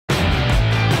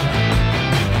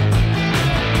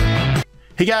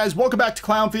Hey guys, welcome back to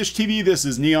Clownfish TV. This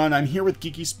is Kneon. I'm here with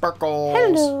Geeky Sparkles.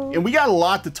 Hello. And we got a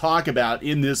lot to talk about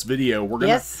in this video. We're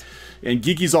gonna, yes. And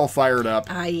Geeky's all fired up.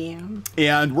 I am.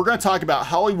 And we're going to talk about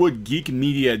Hollywood geek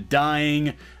media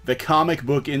dying, the comic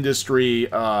book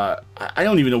industry. I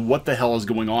don't even know what the hell is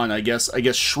going on. I guess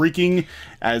shrieking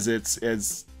as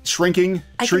shrinking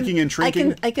and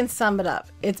shrinking. I can sum it up.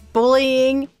 It's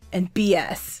bullying and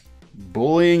BS.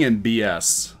 Bullying and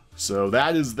BS. So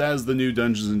that is the new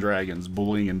Dungeons and Dragons,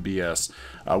 bullying and BS.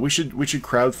 We should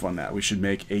crowdfund that. We should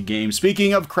make a game.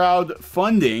 Speaking of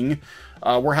crowdfunding,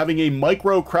 we're having a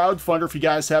micro crowdfunder. If you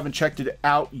guys haven't checked it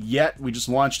out yet, we just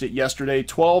launched it yesterday.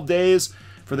 12 days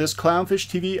for this Clownfish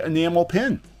TV enamel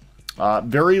pin.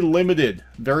 Very limited.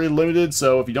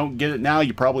 So if you don't get it now,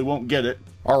 you probably won't get it.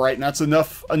 All right, and that's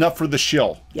enough for the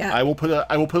shill. Yeah. I will put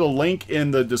a link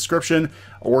in the description,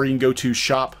 or you can go to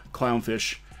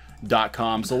shopclownfish.com.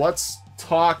 So let's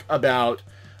talk about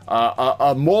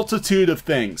a multitude of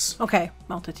things. Okay,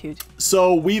 multitude.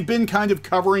 So we've been kind of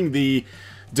covering the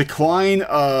decline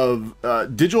of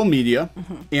digital media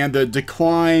and the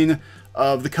decline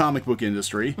of the comic book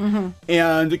industry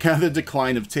and kind of the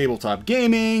decline of tabletop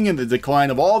gaming and the decline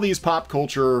of all these pop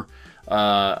culture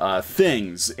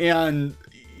things. And,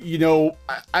 you know,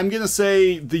 I'm going to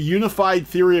say the unified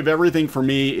theory of everything for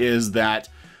me is that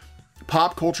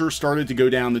pop culture started to go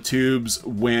down the tubes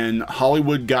when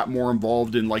Hollywood got more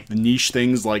involved in like the niche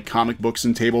things like comic books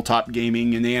and tabletop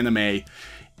gaming and anime.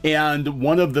 And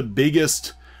one of the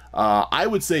biggest, I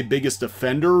would say biggest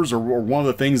offenders, or one of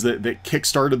the things that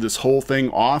kickstarted this whole thing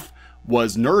off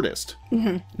was Nerdist.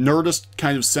 Nerdist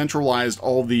kind of centralized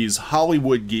all these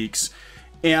Hollywood geeks.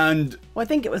 And well, I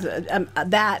think it was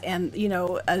that, and you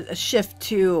know, a shift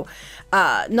to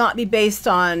not be based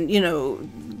on, you know,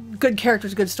 good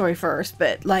characters, good story first,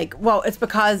 but like, well, it's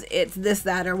because it's this,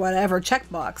 that, or whatever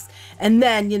checkbox, and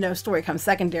then, you know, story comes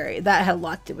secondary. That had a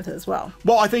lot to do with it as well.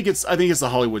 Well, I think it's the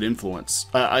Hollywood influence.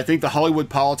 I think the Hollywood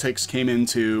politics came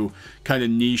into kind of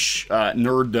niche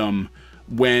nerddom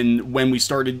when we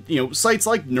started, you know, sites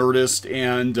like Nerdist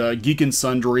and Geek and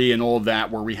Sundry and all of that,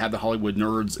 where we had the Hollywood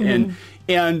nerds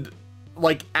and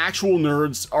like actual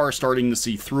nerds are starting to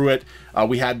see through it.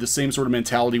 We had the same sort of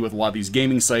mentality with a lot of these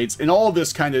gaming sites, and all of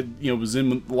this kind of, you know, was in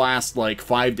the last like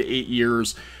 5 to 8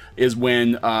 years is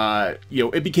when, you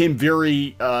know, it became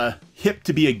very hip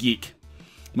to be a geek.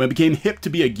 When it became hip to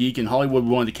be a geek and Hollywood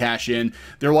wanted to cash in,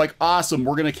 they're like, awesome,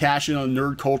 we're going to cash in on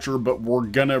nerd culture, but we're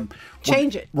going to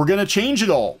change it. We're going to change it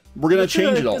all. We're going to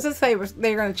change it all. Just say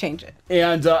they're going to change it.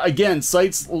 And again,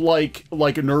 sites like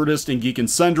Nerdist and Geek and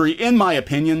Sundry, in my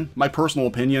opinion, my personal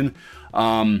opinion,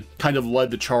 kind of led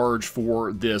the charge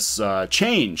for this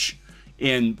change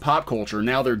in pop culture.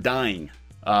 Now they're dying.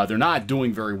 They're not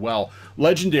doing very well.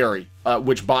 Legendary,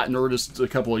 which bought Nerdist a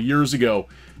couple of years ago,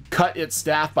 cut its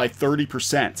staff by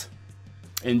 30%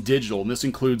 in digital, and this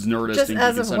includes Nerdist. Just and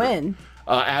as Geek of and when?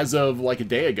 As of like a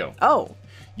day ago. Oh.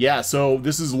 Yeah, so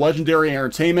this is Legendary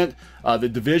Entertainment. The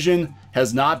division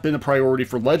has not been a priority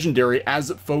for Legendary as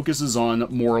it focuses on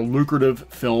more lucrative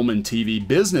film and TV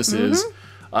businesses.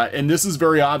 And this is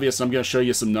very obvious. I'm going to show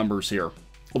you some numbers here.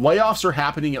 Layoffs are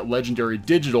happening at Legendary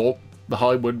Digital. The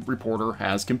Hollywood Reporter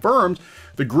has confirmed.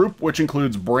 The group, which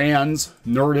includes brands,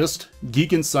 Nerdist,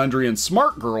 Geek and Sundry, and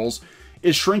Smart Girls,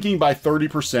 is shrinking by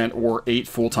 30% or 8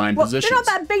 full-time positions. They're not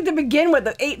that big to begin with.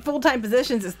 The 8 full-time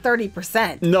positions is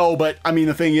 30%. No, but I mean,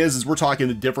 the thing is we're talking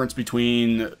the difference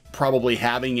between probably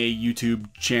having a YouTube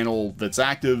channel that's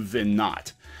active and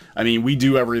not. I mean, we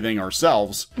do everything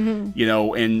ourselves, you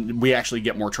know, and we actually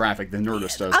get more traffic than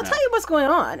Nerdist does. I'll tell you what's going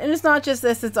on. And it's not just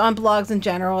this, it's on blogs in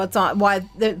general. It's on why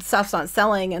the stuff's not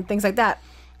selling and things like that.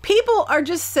 People are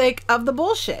just sick of the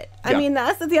bullshit. I mean,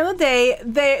 that's at the end of the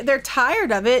day, they're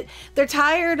tired of it. They're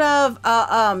tired of,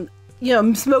 you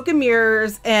know, smoke and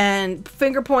mirrors and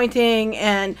finger pointing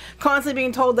and constantly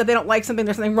being told that they don't like something,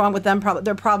 there's something wrong with them,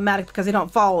 they're problematic because they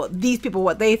don't follow these people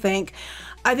what they think.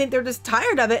 I think they're just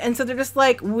tired of it, and so they're just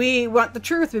like, we want the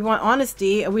truth, we want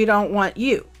honesty, and we don't want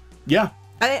you. Yeah.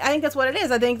 I think that's what it is.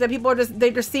 I think that people are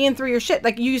they're just seeing through your shit.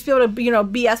 Like, you used to be able to, you know,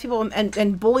 BS people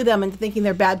and bully them into thinking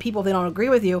they're bad people if they don't agree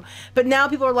with you. But now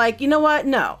people are like, you know what?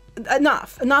 No.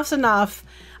 Enough. Enough's enough.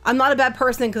 I'm not a bad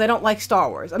person because I don't like Star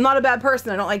Wars. I'm not a bad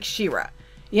person. I don't like She-Ra.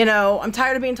 You know, I'm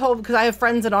tired of being told because I have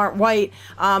friends that aren't white.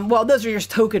 Well, those are your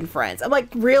token friends. I'm like,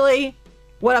 really?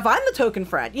 What if I'm the token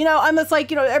friend? You know, I'm just like,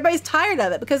 you know, everybody's tired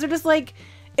of it because they're just like,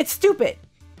 it's stupid.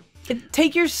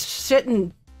 Take your shit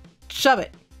and shove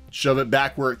it. Shove it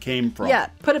back where it came from. Yeah,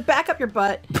 put it back up your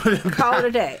butt. Call it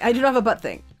a day. I do not have a butt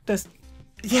thing. Just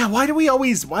Yeah, why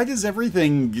does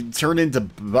everything turn into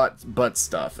butt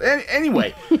stuff?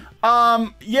 Anyway,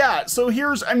 Yeah, so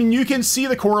here's, I mean, you can see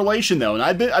the correlation though, and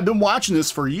I've been watching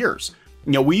this for years.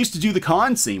 You know, we used to do the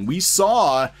con scene. We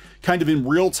saw kind of in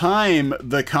real time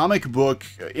the comic book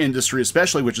industry,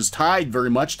 especially, which is tied very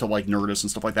much to like Nerdist and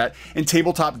stuff like that, and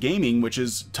tabletop gaming, which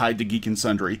is tied to Geek and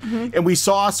Sundry. And we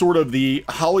saw sort of the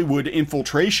Hollywood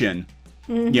infiltration,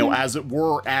 you know, as it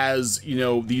were, as, you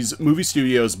know, these movie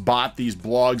studios bought these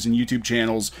blogs and YouTube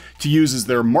channels to use as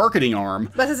their marketing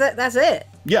arm. But that's it.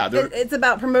 Yeah. It's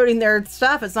about promoting their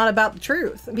stuff. It's not about the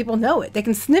truth. And people know it. They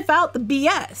can sniff out the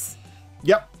BS.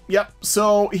 Yep.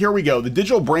 So here we go. The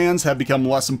digital brands have become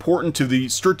less important to the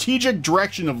strategic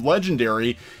direction of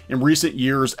Legendary in recent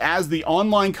years as the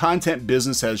online content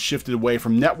business has shifted away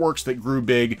from networks that grew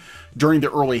big during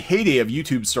the early heyday of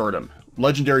YouTube stardom.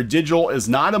 Legendary Digital is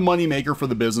not a moneymaker for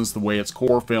the business the way its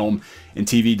core film and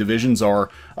TV divisions are.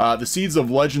 The seeds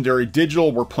of Legendary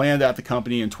Digital were planted at the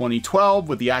company in 2012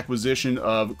 with the acquisition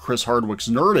of Chris Hardwick's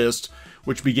Nerdist,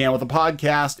 which began with a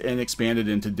podcast and expanded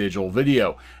into digital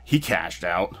video. He cashed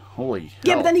out. Holy hell.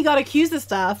 Yeah, but then he got accused of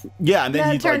stuff. Yeah, and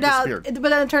then he turned out. But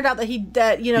then it turned out that he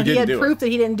had proof that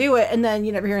he didn't do it, and then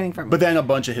you never hear anything from him. But then a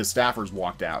bunch of his staffers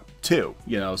walked out too.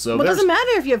 You know, so well, it doesn't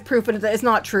matter if you have proof that it's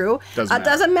not true.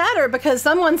 Doesn't matter because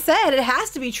someone said it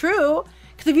has to be true.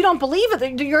 Because if you don't believe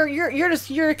it,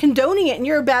 you're condoning it, and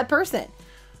you're a bad person.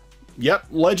 Yep,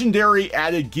 Legendary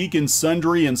added Geek and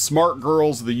Sundry and Smart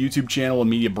Girls, the YouTube channel and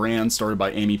media brand started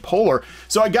by Amy Poehler.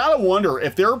 So I gotta wonder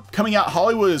if they're coming out,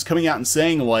 Hollywood is coming out and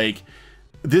saying like,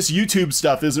 this YouTube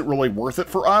stuff isn't really worth it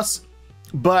for us,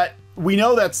 but we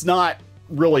know that's not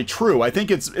really true. I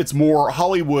think it's more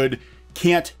Hollywood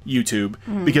can't YouTube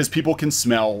because people can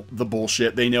smell the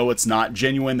bullshit. They know it's not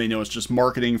genuine. They know it's just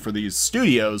marketing for these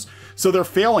studios. So they're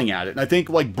failing at it. And I think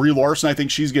like Brie Larson, I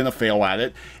think she's going to fail at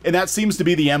it. And that seems to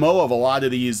be the MO of a lot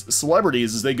of these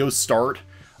celebrities is they go start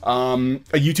a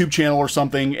YouTube channel or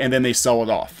something and then they sell it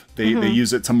off. They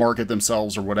use it to market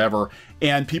themselves or whatever.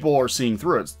 And people are seeing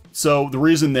through it. So the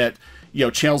reason that, you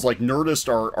know, channels like Nerdist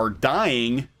are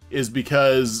dying is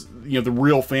because, you know, the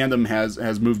real fandom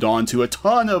has moved on to a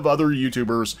ton of other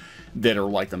YouTubers that are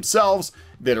like themselves,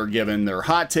 that are giving their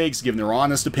hot takes, giving their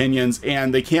honest opinions,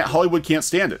 and Hollywood can't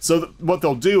stand it. So what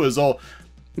they'll do is they'll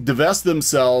divest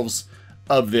themselves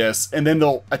of this, and then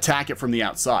they'll attack it from the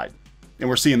outside. And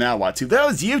we're seeing that a lot too.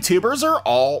 Those YouTubers are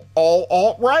all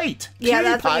alt-right. Yeah,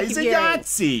 that's what PewDiePie's a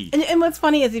Yahtzee. And what's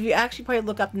funny is if you actually probably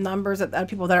look up the numbers of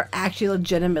people that are actually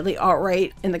legitimately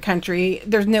alt-right in the country,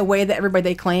 there's no way that everybody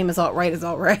they claim is alt-right is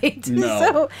alt-right. No.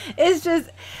 So it's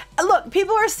just, look,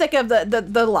 people are sick of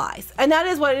the lies, and that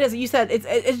is what it is. You said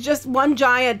it's just one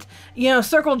giant, you know,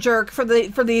 circle jerk for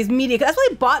these media. That's why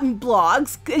they bought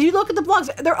blogs. If you look at the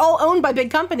blogs, they're all owned by big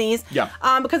companies. Yeah.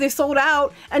 Because they sold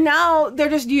out, and now they're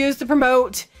just used to promote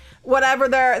whatever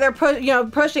they're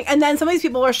pushing, and then some of these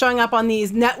people are showing up on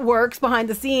these networks behind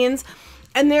the scenes,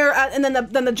 and then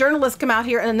the journalists come out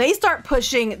here and then they start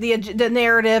pushing the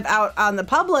narrative out on the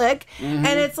public, and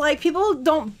it's like people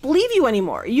don't believe you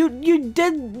anymore. You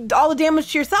did all the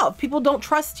damage to yourself. People don't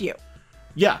trust you.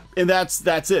 Yeah, and that's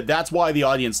it. That's why the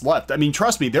audience left. I mean,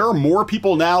 trust me, there are more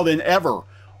people now than ever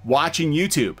watching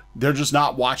YouTube. They're just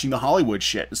not watching the Hollywood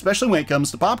shit, especially when it comes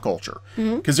to pop culture.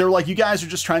 Because they're like, you guys are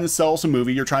just trying to sell us a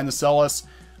movie. You're trying to sell us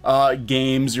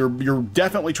games. You're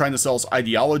definitely trying to sell us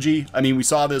ideology. I mean, we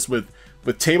saw this with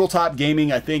tabletop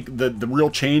gaming. I think the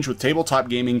real change with tabletop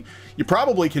gaming, you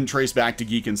probably can trace back to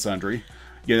Geek and Sundry.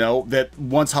 You know, that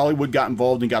once Hollywood got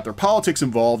involved and got their politics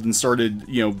involved and started,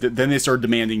 you know, then they started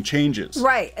demanding changes.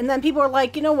 Right. And then people are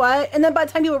like, you know what? And then by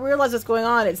the time people realize what's going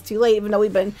on, it's too late, even though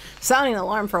we've been sounding an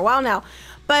alarm for a while now.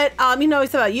 But, you know,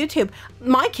 it's about YouTube.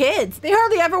 My kids, they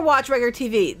hardly ever watch regular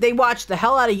TV. They watch the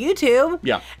hell out of YouTube.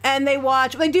 Yeah. And they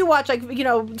do watch, like, you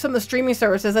know, some of the streaming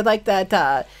services. I like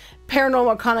that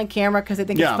paranormal kind of camera because they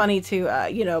think it's funny to,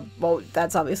 you know, well,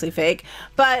 that's obviously fake.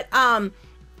 But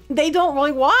they don't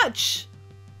really watch,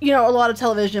 you know, a lot of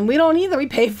television. We don't either. We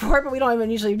pay for it, but we don't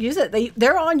even usually use it.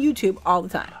 They're on YouTube all the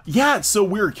time. Yeah, it's so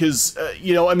weird because,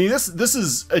 you know, I mean, this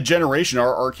is a generation.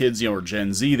 Our kids, you know, are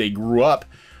Gen Z. They grew up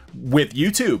with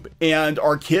YouTube. And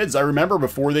our kids, I remember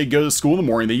before they go to school in the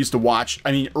morning, they used to watch,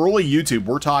 I mean, early YouTube.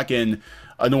 We're talking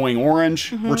Annoying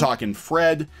Orange. We're talking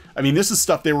Fred. I mean, this is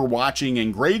stuff they were watching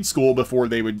in grade school before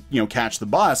they would, you know, catch the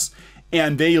bus.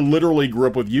 And they literally grew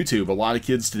up with YouTube. A lot of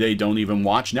kids today don't even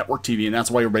watch network TV, and that's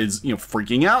why everybody's, you know,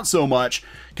 freaking out so much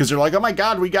because they're like, "Oh my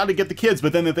God, we got to get the kids."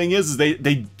 But then the thing is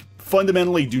they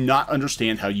fundamentally do not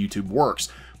understand how YouTube works,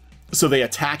 so they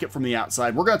attack it from the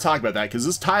outside. We're going to talk about that because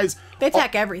this ties. They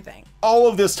attack everything. All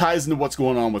of this ties into what's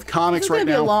going on with comics right now. It's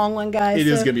going to be a long one, guys. It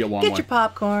is going to be a long one. Get your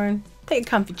popcorn. take a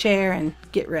comfy chair and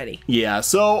get ready. Yeah,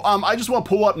 so I just want to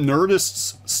pull up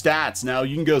Nerdist's stats. Now,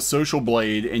 you can go Social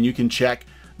Blade and you can check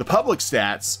the public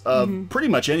stats of pretty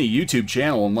much any YouTube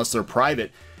channel, unless they're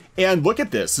private. And look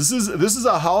at this. This is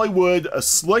a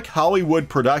slick Hollywood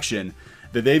production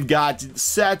that they've got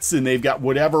sets and they've got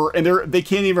whatever, and they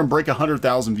can't even break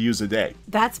 100,000 views a day.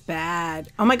 That's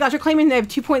bad. Oh my gosh, they're claiming they have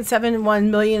 2.71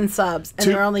 million subs, and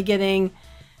they're only getting,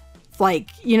 like,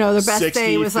 you know, their best 60,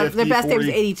 day was 50, their best 40. day was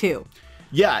 82.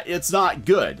 Yeah, it's not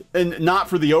good, and not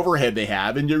for the overhead they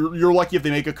have. And you're lucky if they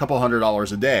make a couple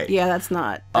 $100 a day. Yeah, that's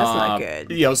not good.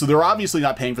 You know, so they're obviously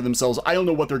not paying for themselves. I don't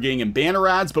know what they're getting in banner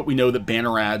ads, but we know that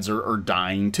banner ads are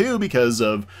dying too because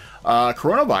of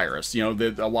coronavirus. You know,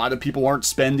 that a lot of people aren't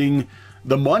spending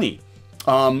the money.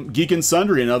 Geek and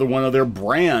Sundry, another one of their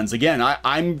brands. Again,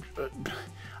 I'm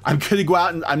going to go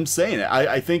out and I'm saying it.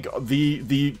 I think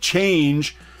the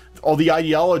change, all the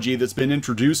ideology that's been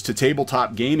introduced to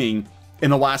tabletop gaming in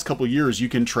the last couple of years, you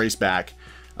can trace back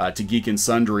to Geek and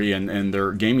Sundry and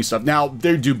their gaming stuff. Now,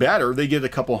 they do better. They get a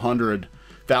couple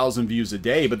 100,000 views a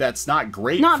day, but that's not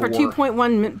great. Not for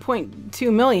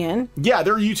 2.2 million. Yeah,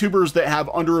 there are YouTubers that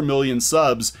have under 1 million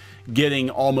subs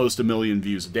getting almost 1 million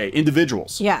views a day.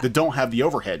 Individuals that don't have the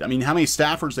overhead. I mean, how many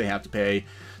staffers they have to pay.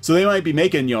 So they might be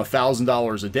making, you know,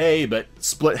 $1,000 a day, but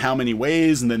split how many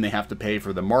ways, and then they have to pay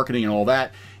for the marketing and all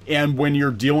that. And when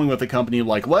you're dealing with a company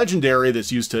like Legendary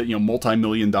that's used to, you know,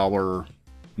 multi-million-dollar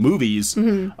movies,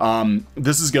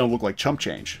 this is going to look like chump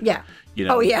change. Yeah. You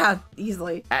know, oh yeah,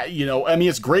 easily. You know, I mean,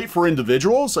 it's great for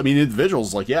individuals. I mean,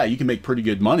 individuals, like, yeah, you can make pretty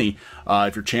good money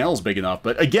if your channel's big enough.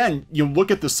 But again, you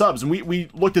look at the subs, and we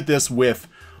looked at this with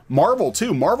Marvel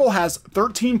too. Marvel has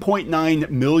 13.9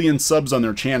 million subs on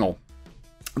their channel.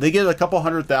 They get a couple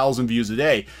 100,000 views a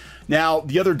day. Now,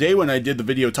 the other day when I did the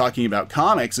video talking about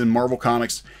comics and Marvel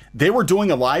Comics, they were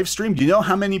doing a live stream. Do you know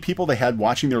how many people they had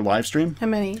watching their live stream? How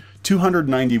many?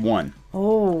 291.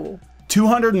 Oh.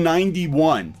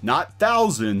 291, not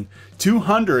 1,000.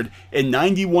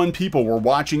 291 people were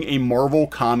watching a Marvel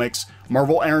Comics,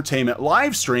 Marvel Entertainment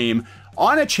live stream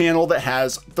on a channel that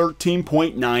has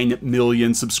 13.9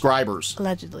 million subscribers.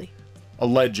 Allegedly.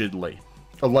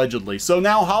 Allegedly. So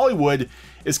now Hollywood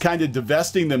is kind of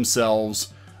divesting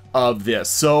themselves of this.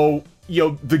 So, you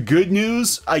know, the good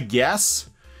news, I guess,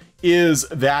 is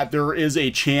that there is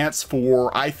a chance for,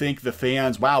 I think, the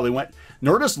fans. Wow,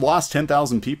 Nerdist lost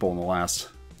 10,000 people in the last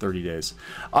 30 days.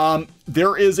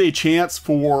 There is a chance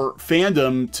for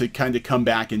fandom to kind of come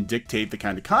back and dictate the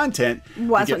kind of content.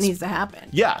 Well, that's what needs to happen.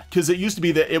 Yeah, because it used to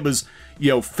be that it was, you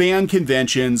know, fan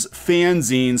conventions,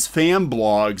 fanzines, fan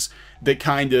blogs that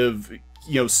kind of,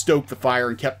 you know, stoked the fire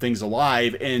and kept things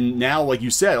alive. And now, like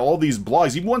you said, all these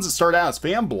blogs, even ones that start out as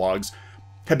fan blogs,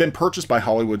 have been purchased by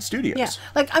Hollywood studios. Yeah,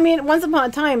 like, I mean, once upon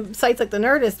a time, sites like the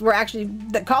Nerdist were actually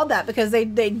called that because they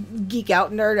geek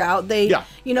out, nerd out. They,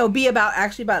 you know, be about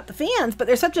the fans. But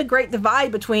there's such a great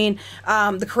divide between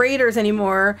the creators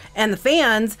anymore and the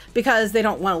fans because they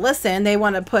don't want to listen. They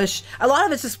want to push. A lot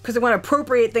of it's just because they want to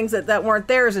appropriate things that weren't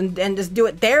theirs and just do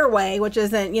it their way, which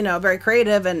isn't, you know, very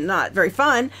creative and not very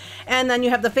fun. And then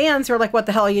you have the fans who are like, what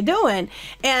the hell are you doing?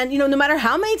 And, you know, no matter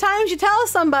how many times you tell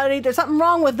somebody there's something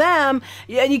wrong with them,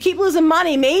 and you keep losing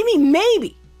money,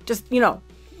 maybe, just, you know,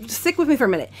 just stick with me for a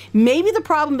minute. Maybe the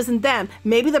problem isn't them.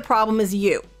 Maybe the problem is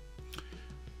you.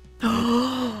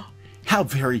 How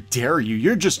very dare you?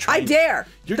 You're just trying. I dare.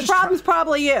 The problem's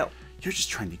probably you. You're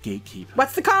just trying to gatekeep.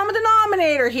 What's the common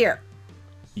denominator here?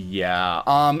 Yeah,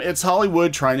 it's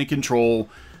Hollywood trying to control.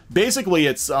 Basically,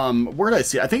 it's, where did I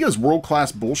see it? I think it was World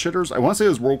Class Bullshitters. I want to say it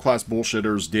was World Class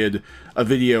Bullshitters did a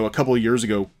video a couple of years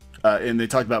ago. And they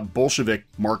talked about Bolshevik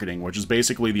marketing, which is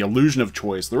basically the illusion of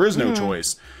choice. There is no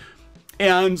choice.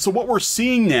 And so what we're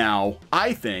seeing now,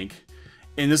 I think,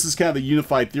 and this is kind of the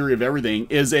unified theory of everything,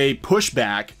 is a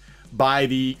pushback by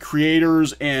the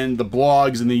creators and the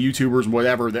blogs and the YouTubers and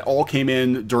whatever that all came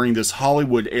in during this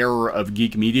Hollywood era of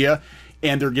geek media,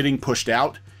 and they're getting pushed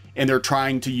out, and they're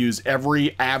trying to use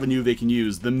every avenue they can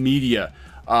use, the media,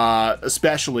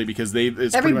 especially because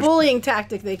every bullying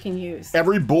tactic they can use.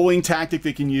 Every bullying tactic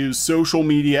they can use, social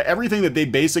media, everything that they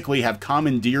basically have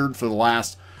commandeered for the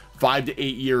last 5 to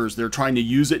 8 years, they're trying to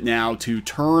use it now to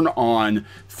turn on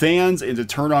fans and to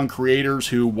turn on creators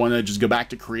who want to just go back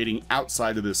to creating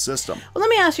outside of this system. Well, let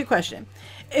me ask you a question.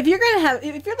 If you're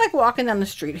like walking down the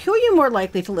street, who are you more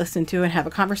likely to listen to and have a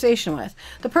conversation with?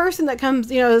 The person that comes,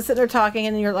 you know, sitting there talking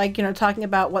and you're like, you know, talking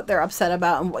about what they're upset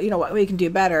about and, you know, what we can do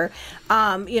better,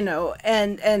 you know,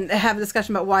 and have a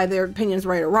discussion about why their opinion's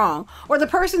right or wrong. Or the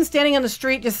person standing on the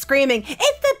street just screaming,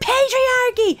 it's the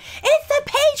patriarchy! It's the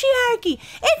patriarchy!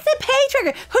 It's the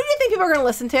patriarchy! Who do you think people are going to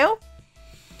listen to?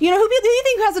 You know, who do you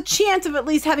think has a chance of at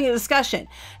least having a discussion?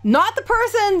 Not the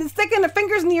person sticking their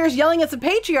fingers in the ears yelling it's a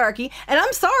patriarchy. And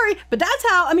I'm sorry, but that's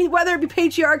how, I mean, whether it be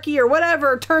patriarchy or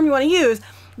whatever term you want to use,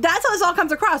 that's how this all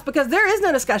comes across, because there is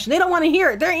no discussion. They don't want to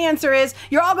hear it. Their answer is,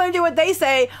 you're all going to do what they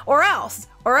say, or else.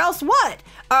 Or else what?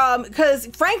 Because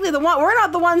frankly, we're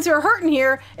not the ones who are hurting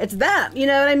here. It's them. You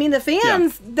know what I mean? The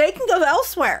fans, they can go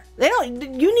elsewhere.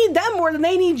 You need them more than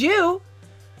they need you.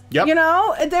 Yep. You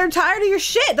know, they're tired of your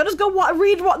shit. They'll just go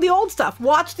read the old stuff,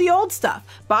 watch the old stuff,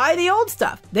 buy the old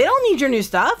stuff. They don't need your new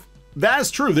stuff. That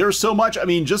is true. There's so much. I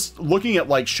mean, just looking at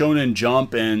like Shonen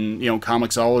Jump and, you know,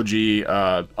 Comixology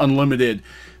Unlimited,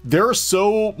 there's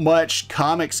so much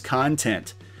comics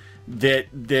content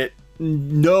that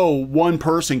no one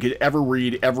person could ever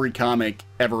read every comic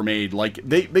ever made. Like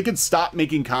they could stop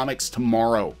making comics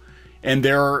tomorrow, and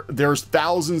there's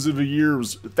thousands of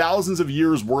years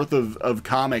worth of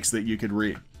comics that you could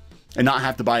read and not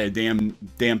have to buy a damn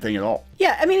thing at all.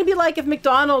 Yeah, I mean, it'd be like if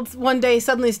McDonald's one day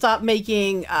suddenly stopped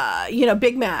making, you know,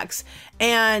 Big Macs,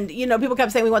 and you know, people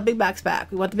kept saying, "We want Big Macs back.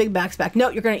 We want the Big Macs back." No,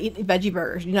 you're going to eat veggie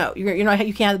burgers. No, you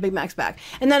can't have the Big Macs back.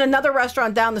 And then another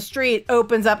restaurant down the street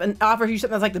opens up and offers you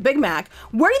something that's like the Big Mac.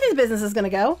 Where do you think the business is going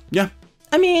to go? Yeah.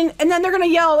 I mean, and then they're gonna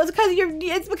yell. It's because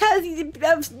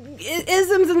of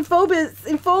isms and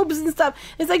phobes and stuff.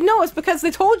 It's like, no, it's because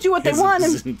they told you what they want.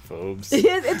 Isms and phobes.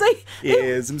 It's like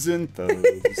isms and phobes.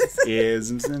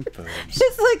 Isms and phobes.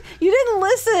 It's like you didn't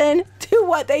listen to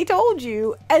what they told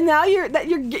you, and now you're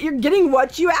getting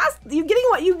what you asked. You're getting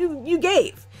what you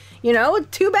gave. You know,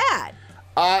 too bad.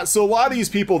 So a lot of these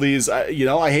people, you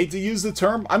know, I hate to use the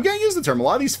term. I'm going to use the term. A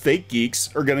lot of these fake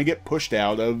geeks are going to get pushed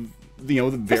out of, you know,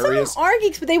 the various. Some are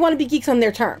geeks, but they want to be geeks on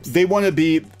their terms. They want to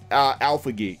be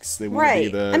alpha geeks. They want to be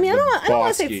the. I mean, I don't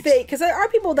want to say geeks. fake, because there are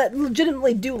people that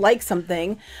legitimately do like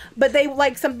something, but they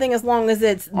like something as long as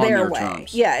it's their way.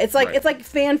 Terms. Yeah, it's like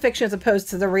fan fiction as opposed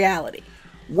to the reality.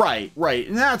 Right,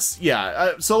 and that's,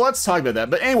 yeah, so let's talk about that.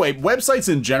 But anyway, websites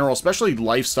in general, especially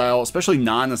lifestyle, especially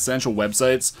non-essential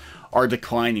websites, are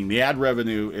declining. The ad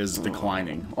revenue is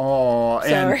declining. Oh,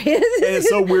 and it's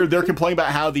so weird. They're complaining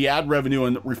about how the ad revenue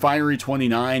on Refinery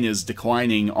 29 is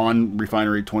declining on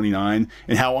Refinery 29,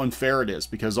 and how unfair it is,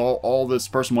 because all this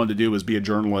person wanted to do was be a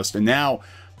journalist, and now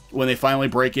when they finally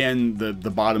break in, the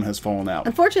bottom has fallen out.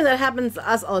 Unfortunately, that happens to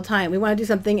us all the time. We want to do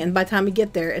something, and by the time we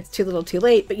get there, it's too little too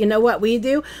late. But you know what we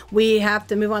do? We have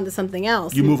to move on to something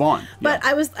else. You move on. But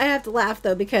yeah. I have to laugh,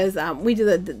 though, because we do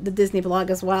the Disney blog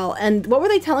as well. And what were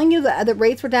they telling you? The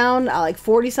rates were down like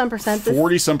 40-some%?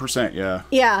 40-some%, yeah.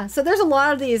 Yeah, so there's a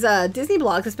lot of these Disney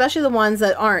blogs, especially the ones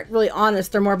that aren't really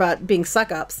honest. They're more about being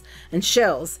suck-ups and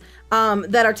shills.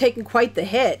 That are taking quite the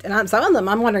hit. And some of them,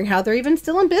 I'm wondering how they're even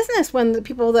still in business when the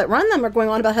people that run them are going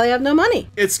on about how they have no money.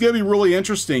 It's going to be really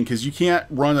interesting, because you can't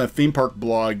run a theme park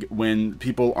blog when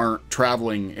people aren't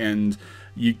traveling, and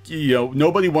you know,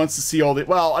 nobody wants to see all the,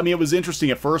 well, I mean, it was interesting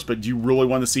at first, but do you really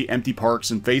want to see empty parks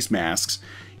and face masks,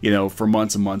 you know, for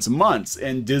months and months and months?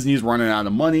 And Disney's running out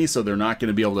of money, so they're not going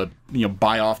to be able to, you know,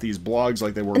 buy off these blogs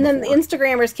like they were before. And then the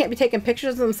Instagrammers can't be taking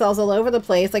pictures of themselves all over the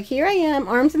place. Like, here I am,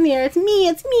 arms in the air. It's me,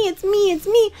 it's me, it's me, it's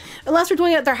me. Unless they're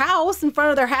doing it at their house in front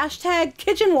of their hashtag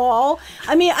kitchen wall.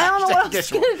 I mean, I don't know what else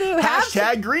they're going to do.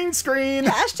 Hashtag green screen.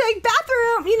 Hashtag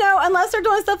bathroom. You know, unless they're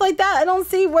doing stuff like that, I don't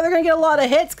see where they're going to get a lot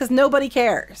of hits, because nobody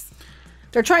cares.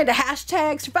 They're trying to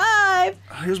hashtag survive.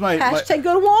 Here's my hashtag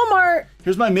go to Walmart.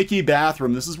 Here's my Mickey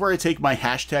bathroom. This is where I take my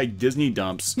hashtag Disney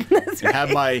dumps and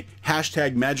have my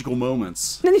hashtag magical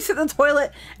moments. Then you sit in the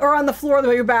toilet or on the floor of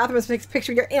your bathroom and takes a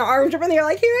picture of your arms up in the air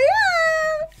like, here I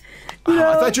am. You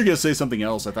know? I thought you were going to say something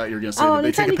else. I thought you were going to say that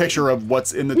they take a picture of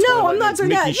what's in the toilet. No, I'm not doing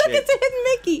that. Look, it's a hidden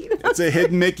Mickey. It's a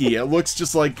hidden Mickey. It looks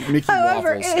just like Mickey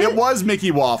Waffles. It was Mickey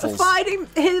Waffles. Finding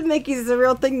hidden Mickeys is a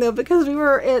real thing, though, because we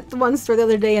were at the one store the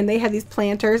other day, and they had these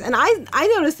planters, and I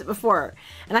noticed it before,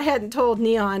 and I hadn't told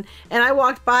Kneon, and I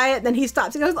walked by it, and then he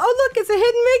stops and goes, oh, look, it's a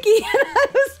hidden Mickey. And I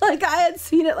was like, I had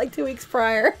seen it like 2 weeks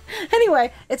prior.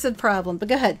 Anyway, it's a problem, but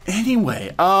go ahead.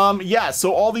 Anyway, yeah,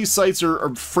 so all these sites are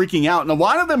freaking out, and a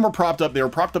lot of them were propped up. They were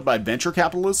propped up by venture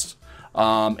capitalists,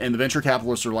 and the venture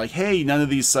capitalists are like, hey, none of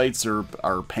these sites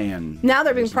are paying. Now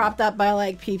they're being propped up by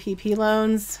like PPP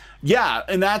loans. Yeah,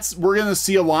 and we're going to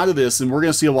see a lot of this, and we're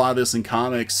going to see a lot of this in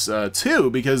comics too,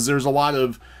 because there's a lot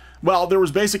of, well, there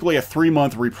was basically a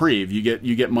 3-month reprieve.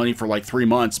 You get money for like 3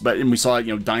 months, and we saw,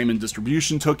 you know, Diamond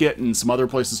Distribution took it, and some other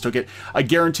places took it. I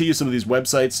guarantee you some of these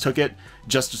websites took it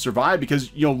just to survive,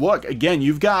 because, you know, look, again,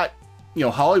 you've got, you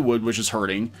know, Hollywood, which is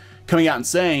hurting, coming out and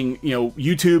saying, you know,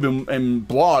 YouTube and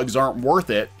blogs aren't worth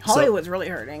it. Hollywood's really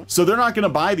hurting. So they're not going to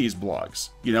buy these blogs.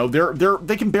 You know,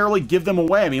 they can barely give them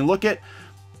away. I mean, look at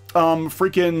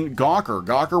freaking Gawker.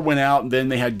 Gawker went out, and then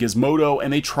they had Gizmodo,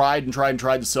 and they tried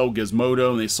to sell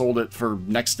Gizmodo, and they sold it for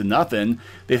next to nothing.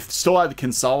 They still had to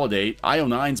consolidate.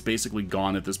 IO9's basically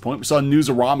gone at this point. We saw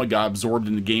Newsarama got absorbed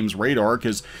into Games Radar,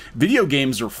 because video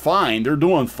games are fine. They're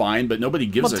doing fine, but nobody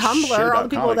gives a Tumblr, shit about all the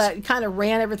people comics. that kind of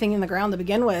ran everything in the ground to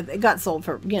begin with, it got sold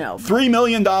for, you know... $3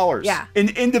 million. Yeah. An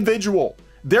individual.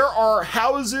 There are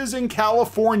houses in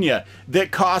California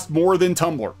that cost more than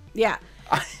Tumblr. Yeah.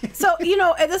 So, you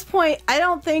know, at this point, I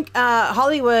don't think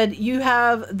Hollywood, you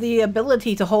have the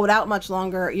ability to hold out much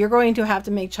longer. You're going to have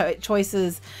to make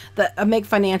choices that make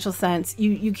financial sense.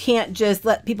 You can't just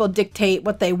let people dictate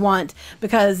what they want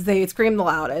because they scream the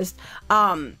loudest.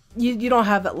 You don't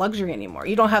have that luxury anymore.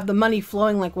 You don't have the money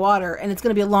flowing like water, and it's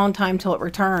going to be a long time till it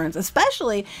returns,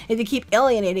 especially if you keep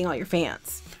alienating all your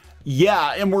fans.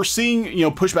 Yeah, and we're seeing, you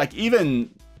know, pushback even,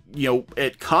 you know,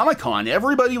 at Comic-Con.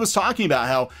 Everybody was talking about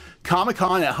how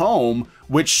Comic-Con at home,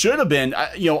 which should have been,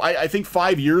 you know, I think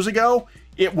 5 years ago,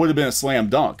 it would have been a slam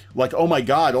dunk. Like, oh my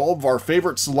God, all of our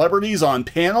favorite celebrities on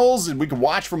panels, and we could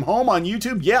watch from home on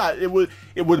YouTube. Yeah, it would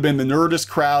have been the Nerdist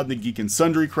crowd, the Geek and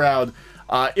Sundry crowd.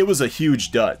 It was a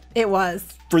huge dud. It was.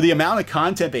 For the amount of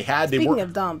content they had, Speaking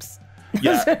of dumps.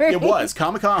 Yeah, it was.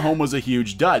 Comic-Con at home was a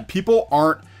huge dud. People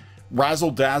aren't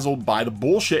razzle-dazzled by the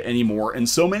bullshit anymore, and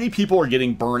so many people are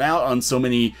getting burnt out on so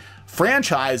many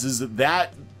franchises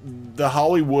that the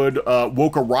Hollywood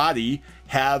wokerati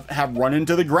have run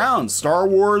into the ground. Star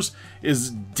Wars is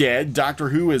dead. Doctor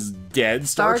Who is dead.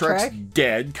 Star Trek's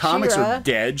dead. Comics are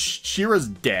dead. She-Ra's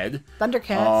dead.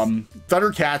 Thundercats.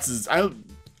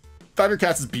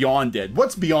 Thundercats is beyond dead.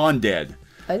 What's beyond dead?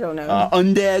 I don't know.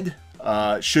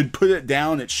 Undead. Should put it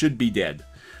down. It should be dead.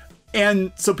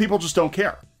 And so people just don't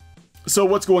care. So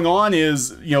what's going on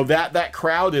is, you know, that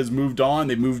crowd has moved on.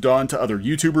 They've moved on to other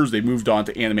YouTubers. They've moved on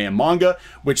to anime and manga,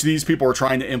 which these people are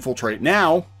trying to infiltrate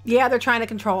now. Yeah, they're trying to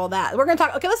control that. We're going to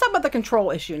talk. Okay, let's talk about the control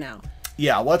issue now.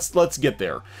 Yeah, let's get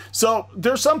there. So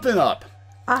there's something up.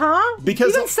 we've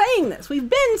Because been saying this. We've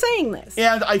been saying this.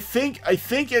 And I think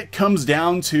it comes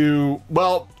down to,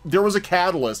 well, there was a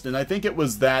catalyst, and I think it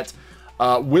was that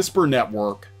Whisper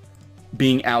Network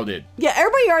being outed. Yeah,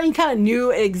 everybody already kind of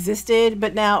knew it existed,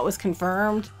 but now it was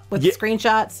confirmed with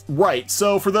screenshots. Right.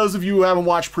 So for those of you who haven't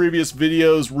watched previous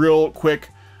videos, real quick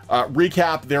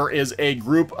recap, there is a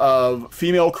group of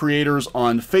female creators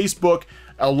on Facebook,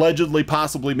 allegedly,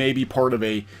 possibly, maybe part of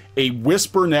a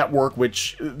Whisper network,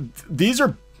 which these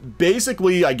are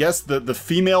basically, I guess, the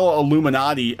female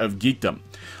Illuminati of geekdom.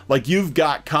 Like, you've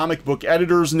got comic book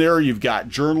editors in there, you've got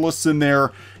journalists in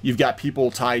there, you've got people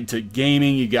tied to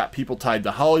gaming, you've got people tied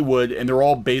to Hollywood, and they're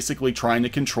all basically trying to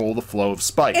control the flow of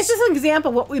spice. It's just an example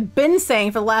of what we've been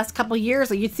saying for the last couple of years.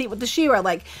 Like, you'd see it with the She-Ra,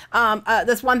 like,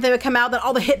 this one thing would come out, then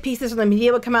all the hit pieces from the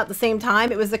media would come out at the same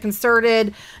time. It was a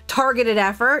concerted, targeted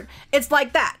effort. It's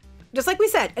like that. Just like we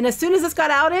said. And as soon as this got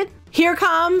outed, here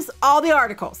comes all the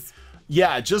articles.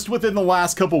 Yeah, just within the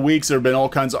last couple weeks, there have been all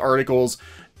kinds of articles,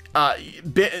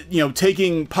 you know,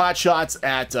 taking pot shots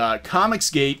at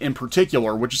Comicsgate in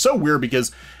particular, which is so weird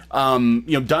because, you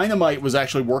know, Dynamite was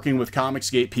actually working with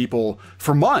Comicsgate people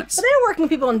for months. But they were working with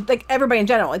people, and like everybody in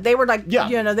general. Like, they were like, yeah,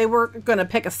 you know, they weren't going to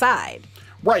pick a side.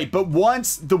 Right, but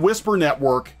once the Whisper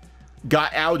Network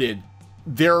got outed,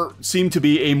 there seemed to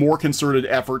be a more concerted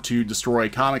effort to destroy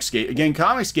Comicsgate. Again,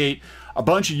 Comicsgate, a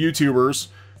bunch of YouTubers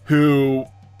who,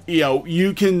 you know,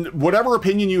 you can, whatever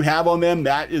opinion you have on them,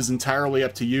 that is entirely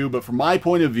up to you. But from my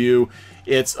point of view,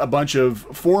 it's a bunch of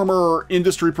former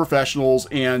industry professionals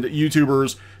and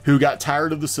YouTubers who got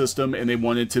tired of the system and they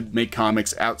wanted to make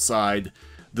comics outside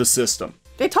the system.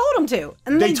 They told them to,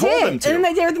 and they told them to. And then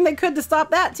they did everything they could to stop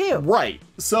that too. Right.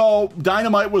 So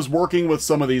Dynamite was working with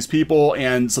some of these people,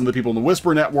 and some of the people in the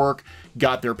Whisper Network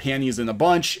got their panties in a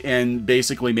bunch and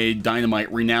basically made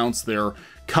Dynamite renounce their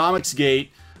Comicsgate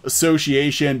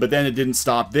association. But then it didn't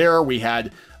stop there. We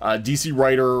had DC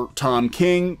writer Tom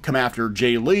King come after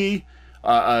Jay Lee,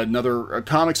 another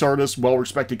comics artist,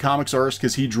 well-respected comics artist,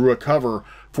 because he drew a cover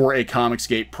for a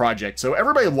Comicsgate project. So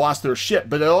everybody lost their shit,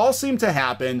 but it all seemed to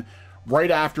happen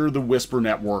right after the Whisper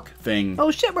Network thing.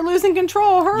 Oh shit, we're losing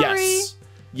control, hurry! Yes,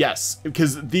 yes,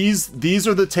 because these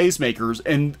are the tastemakers,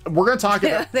 and we're going to talk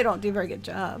about... They don't do a very good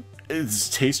job. It's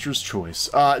taster's choice.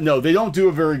 No, they don't do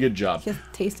a very good job. You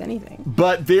can't taste anything.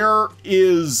 But there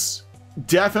is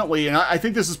definitely, and I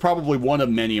think this is probably one of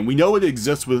many, and we know it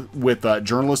exists with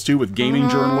journalists too, with gaming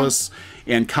journalists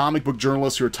and comic book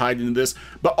journalists who are tied into this,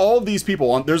 but all of these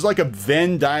people, there's like a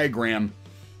Venn diagram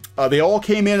They all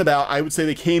came in about, I would say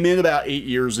they came in about 8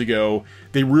 years ago.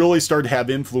 They really started to have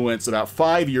influence about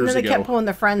 5 years ago. They kept pulling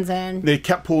their friends in. They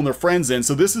kept pulling their friends in.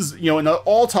 So this is, you know, and it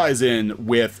all ties in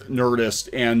with Nerdist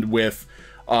and with,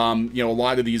 you know, a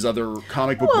lot of these other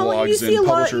comic book blogs and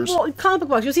publishers. Comic book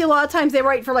blogs, you see a lot of times they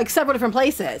write for like several different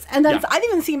places. And then I've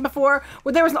even seen before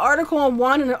where there was an article on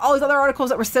one and all these other articles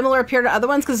that were similar appear to other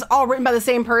ones because it's all written by the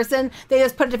same person. They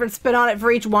just put a different spin on it for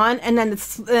each one. And then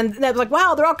it's like,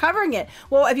 wow, they're all covering it.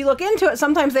 Well, if you look into it,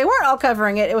 sometimes they weren't all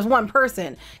covering it. It was one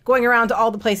person going around to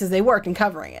all the places they worked and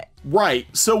covering it. Right.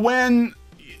 So when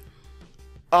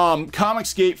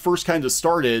Comicsgate first kind of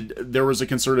started, there was a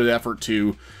concerted effort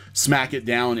to smack it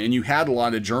down, and you had a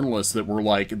lot of journalists that were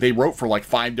like, they wrote for like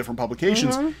 5 different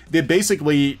publications. They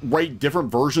basically write different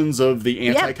versions of the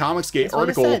anti-Comicsgate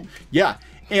article. Yeah.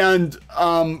 And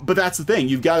but that's the thing,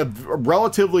 you've got a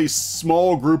relatively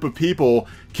small group of people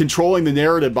controlling the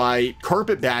narrative by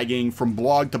carpetbagging from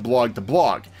blog to blog to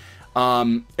blog.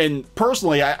 And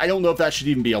personally, I don't know if that should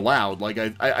even be allowed. Like,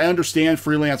 I understand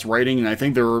freelance writing, and I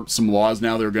think there are some laws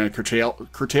now that are going to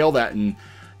curtail that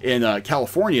in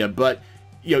California, but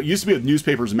you know, it used to be with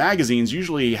newspapers and magazines,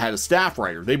 usually you had a staff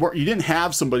writer. You didn't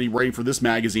have somebody writing for this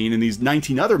magazine and these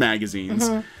 19 other magazines,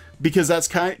 because that's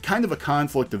kind of a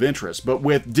conflict of interest. But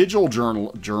with digital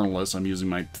journalists, I'm using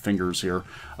my fingers here,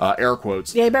 air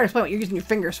quotes. Yeah, you better explain what you're using your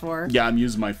fingers for. Yeah, I'm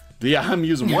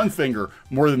using one finger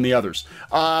more than the others.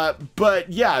 But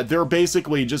yeah, they're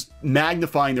basically just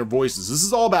magnifying their voices. This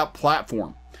is all about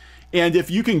platform. And if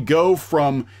you can go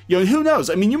from, you know, and who knows?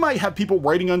 I mean, you might have people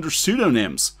writing under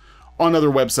pseudonyms on other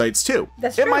websites too.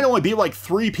 That's true. It might only be like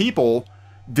 3 people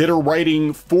that are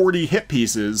writing 40 hit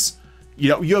pieces. You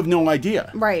know, you have no idea.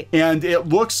 Right. And it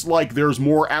looks like there's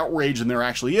more outrage than there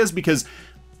actually is because,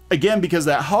 again, because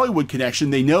that Hollywood connection,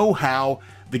 they know how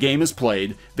the game is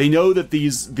played. They know that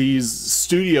these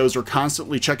studios are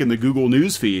constantly checking the Google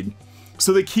News feed.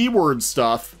 So the keyword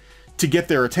stuff to get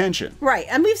their attention. Right.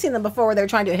 And we've seen them before where they were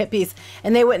trying to do a hit piece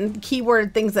and they wouldn't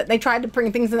keyword things that they tried to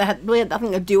bring things in that really had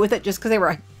nothing to do with it just because they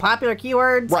were popular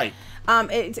keywords. Right.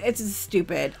 It's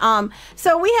stupid.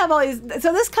 So we have all these,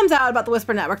 so this comes out about the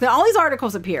Whisper Network. Now all these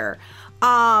articles appear.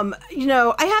 You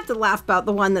know, I have to laugh about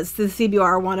the one that's the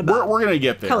CBR one about. We're going to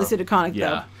get there. Kelly Sue DeConnick,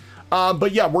 yeah.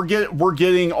 But yeah, we're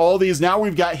getting all these. Now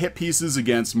we've got hit pieces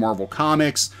against Marvel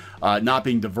Comics not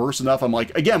being diverse enough. I'm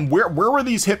like, again, where were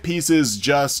these hit pieces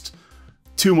just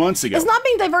 2 months ago? It's not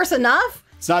being diverse enough?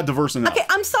 It's not diverse enough. Okay,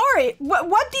 I'm sorry.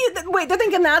 What do you... Wait, they're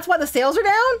thinking that's why the sales are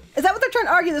down? Is that what they're trying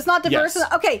to argue? It's not diverse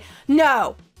enough? Okay,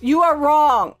 no. You are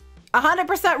wrong.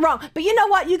 100% wrong. But you know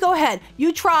what? You go ahead.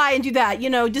 You try and do that.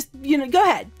 You know, just, you know, go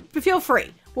ahead. Feel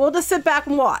free. We'll just sit back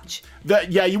and watch.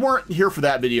 Yeah, you weren't here for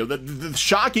that video. The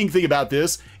shocking thing about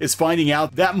this is finding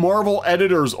out that Marvel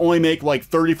editors only make like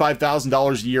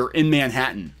 $35,000 a year in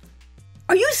Manhattan.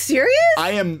 Are you serious?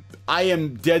 I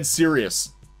am dead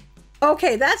serious.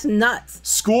 Okay, that's nuts.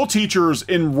 School teachers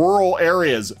in rural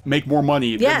areas make more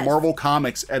money than Marvel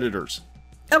Comics editors.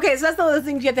 Okay, so that's one of the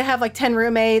things you have to have like 10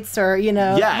 roommates or, you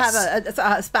know, have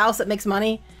a spouse that makes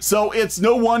money. So it's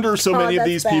no wonder so many of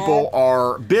these people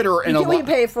are bitter. And you get what you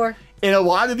pay for. And a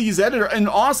lot of these editors, and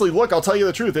honestly, look, I'll tell you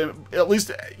the truth, at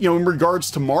least, you know, in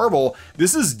regards to Marvel,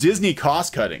 this is Disney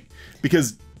cost cutting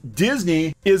because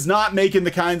Disney is not making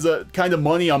the kind of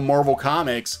money on Marvel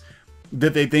Comics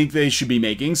that they think they should be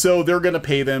making, so they're going to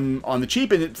pay them on the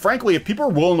cheap. And frankly, if people are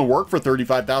willing to work for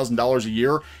 $35,000 a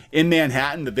year in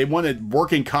Manhattan, that they want to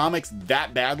work in comics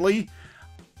that badly,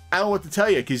 I don't know what to tell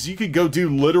you, because you could go do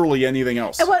literally anything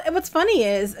else. And what's funny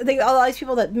is a lot of these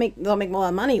people that they'll make a lot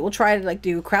of money will try to like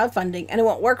do crowdfunding, and it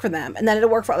won't work for them, and then it'll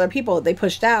work for other people that they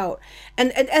pushed out,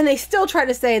 and they still try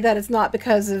to say that it's not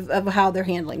because of how they're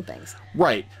handling things.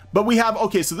 Right. But we have,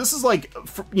 okay, so this is like,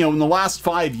 you know, in the last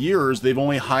 5 years, they've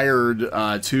only hired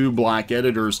 2 black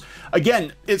editors.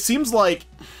 Again, it seems like...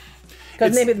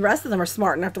 Because maybe the rest of them are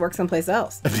smart enough to work someplace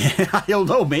else. I don't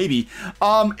know, maybe.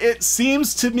 It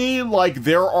seems to me like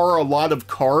there are a lot of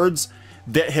cards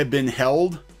that have been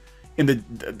held in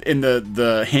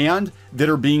the hand that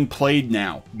are being played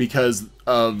now because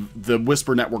of the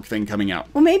Whisper Network thing coming out.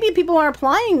 Well, maybe people are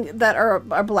applying that are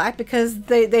black because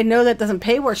they know that doesn't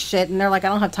pay worth shit, and they're like, I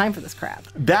don't have time for this crap.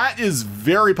 That is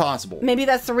very possible. Maybe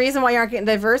that's the reason why you aren't getting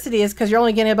diversity, is because you're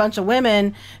only getting a bunch of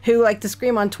women who like to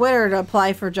scream on Twitter to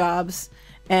apply for jobs,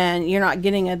 and you're not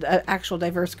getting an actual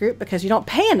diverse group because you don't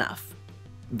pay enough.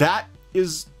 That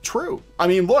is true. I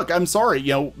mean, look, I'm sorry,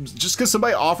 you know, just because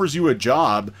somebody offers you a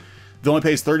job that only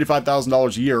pays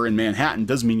 $35,000 a year in Manhattan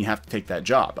doesn't mean you have to take that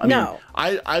job. I mean,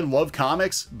 I love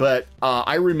comics, but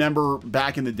I remember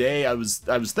back in the day, I was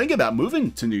thinking about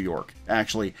moving to New York,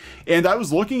 actually, and I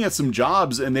was looking at some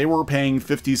jobs, and they were paying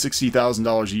 $50,000,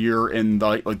 $60,000 a year in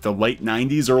like the late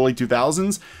 90s, early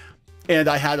 2000s. And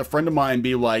I had a friend of mine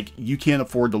be like, you can't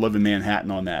afford to live in Manhattan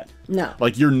on that. No.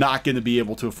 Like, you're not going to be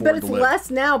able to afford to live. But it's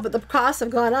less now, but the costs have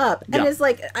gone up. And it's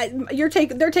like, their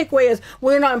takeaway is,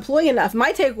 well, you're not employing enough.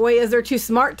 My takeaway is they're too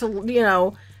smart to, you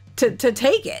know, to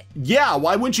take it. Yeah,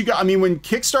 why wouldn't you go? I mean, when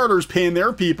Kickstarter's paying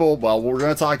their people, well, we're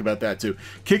going to talk about that too.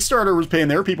 Kickstarter was paying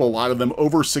their people, a lot of them,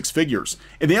 over 6 figures.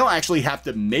 And they don't actually have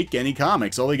to make any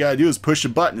comics. All they got to do is push a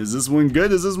button. Is this one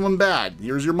good? Is this one bad?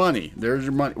 Here's your money. There's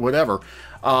your money. Whatever.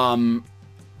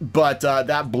 But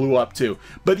that blew up too.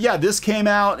 But yeah, this came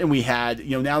out and we had,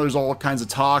 you know, now there's all kinds of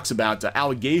talks about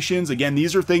allegations. Again,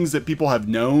 these are things that people have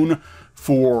known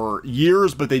for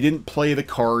years, but they didn't play the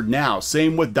card now.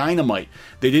 Same with Dynamite.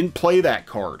 They didn't play that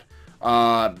card.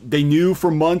 They knew for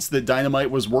months that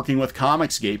Dynamite was working with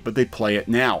Comicsgate, but they play it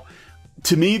now.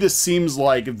 To me, this seems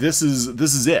like this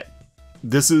is it.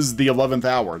 This is the 11th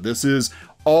hour. This is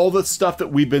all the stuff that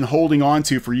we've been holding on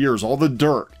to for years, all the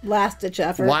dirt. Last-ditch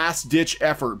effort. Last-ditch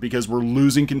effort, because we're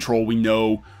losing control. We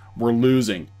know we're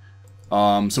losing.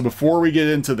 So before we get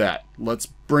into that, let's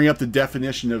bring up the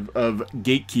definition of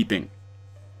gatekeeping.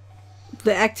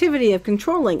 The activity of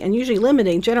controlling and usually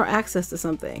limiting general access to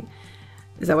something.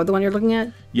 Is that what the one you're looking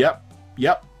at?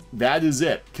 Yep. That is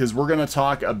it, because we're going to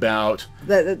talk about...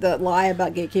 The lie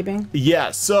about gatekeeping?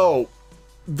 Yeah, so...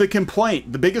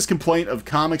 The biggest complaint of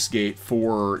Comicsgate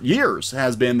for years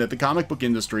has been that the comic book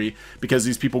industry, because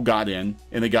these people got in,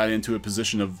 and they got into a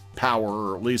position of power,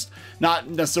 or at least not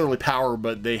necessarily power,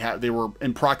 but they were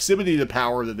in proximity to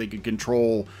power that they could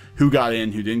control who got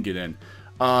in, who didn't get in,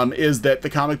 is that the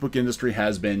comic book industry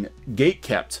has been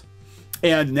gatekept.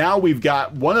 And now we've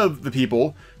got one of the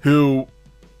people who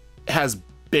has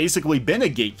basically been a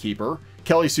gatekeeper,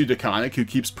 Kelly Sue DeConnick, who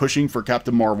keeps pushing for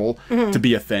Captain Marvel to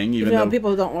be a thing, even though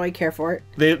people don't really care for it.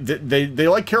 They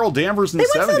like Carol Danvers in the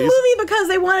 70s. They went to the movie because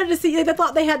they wanted to see. They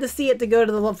thought they had to see it to go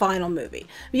to the final movie.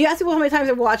 But you ask people how many times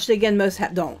they've watched it again, most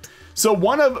don't. So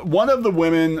one of the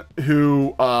women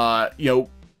who you know,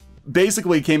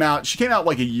 basically came out. She came out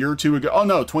like a year or two ago. Oh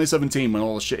no, 2017, when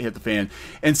all the shit hit the fan,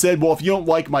 and said, "Well, if you don't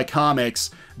like my comics,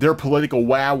 they're political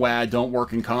wah don't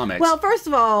work in comics." Well, first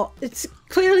of all, it's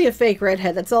clearly a fake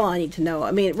redhead. That's all I need to know.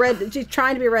 I mean, she's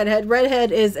trying to be a redhead.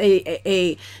 Redhead is you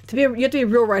have to be a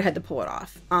real redhead to pull it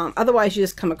off. Otherwise, you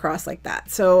just come across like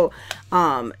that. So,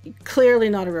 clearly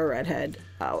not a real redhead.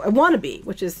 I want to be,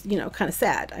 which is, you know, kind of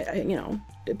sad. You know,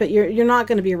 but you're not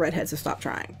going to be a redhead, so stop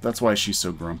trying. That's why she's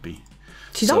so grumpy.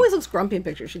 She always looks grumpy in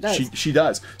pictures. She does. She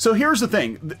does. So here's the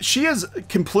thing. She is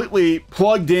completely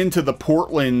plugged into the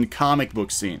Portland comic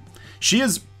book scene. She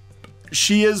is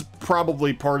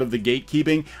probably part of the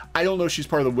gatekeeping. I don't know if she's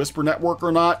part of the Whisper Network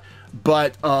or not,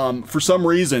 but for some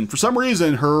reason,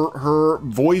 her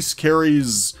voice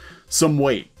carries some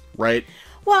weight, right?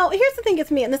 Well, here's the thing gets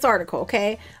me in this article,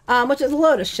 okay? Which is a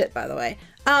load of shit, by the way.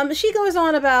 She goes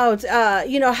on about,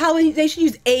 you know, how they should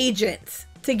use agents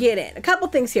to get in. A couple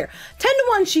things here. 10 to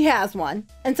 1, she has one,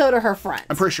 and so do her friends.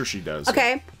 I'm pretty sure she does.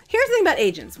 Okay. Here's the thing about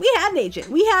agents. We had an agent.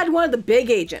 We had one of the big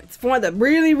agents for one of the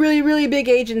really, really, really big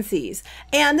agencies.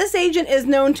 And this agent is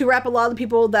known to rep a lot of the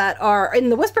people that are in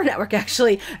the Whisper Network,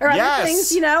 actually, or other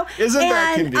things, you know. Isn't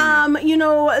that convenient? You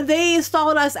know, they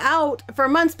stalled us out for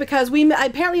months because we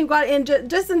apparently got in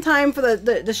just in time for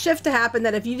the shift to happen,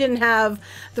 that if you didn't have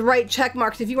the right check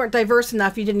marks, if you weren't diverse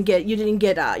enough, you didn't get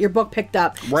your book picked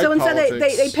up. Right. So instead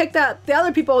they picked up the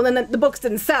other people, and then the books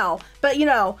didn't sell. But, you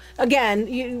know, again,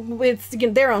 it's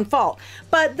their own fault.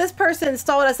 But this person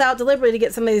stalled us out deliberately to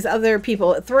get some of these other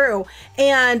people through.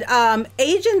 And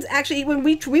agents actually, when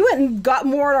we went and got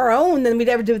more on our own than we'd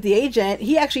ever do with the agent,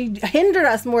 he actually hindered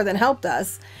us more than helped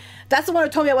us. That's the one who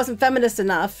told me I wasn't feminist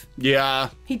enough. Yeah.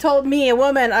 He told me, a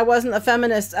woman, I wasn't a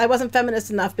feminist. I wasn't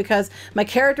feminist enough because my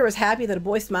character was happy that a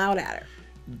boy smiled at her.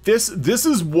 This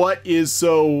is what is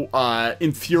so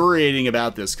infuriating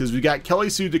about this, because we got Kelly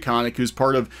Sue DeConnick, who's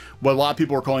part of what a lot of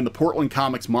people are calling the Portland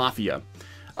Comics Mafia,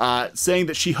 saying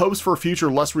that she hopes for a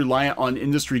future less reliant on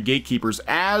industry gatekeepers,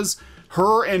 as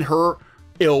her and her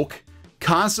ilk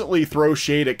constantly throw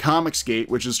shade at Comicsgate,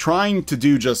 which is trying to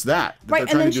do just that. Right,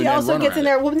 and then she also gets in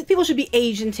there, well, people should be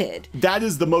agented. That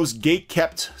is the most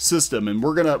gate-kept system, and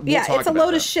we'll talk about that. Yeah, it's a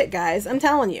load of shit, guys. I'm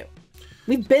telling you.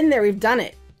 We've been there. We've done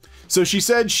it. So she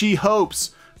said she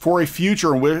hopes for a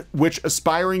future in which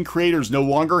aspiring creators no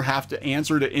longer have to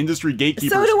answer to industry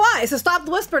gatekeepers. So do I. So stop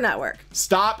the Whisper Network.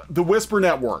 Stop the Whisper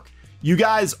Network. You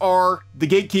guys are the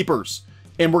gatekeepers.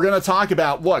 And we're going to talk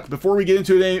about, look, before we get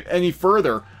into it any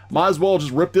further, might as well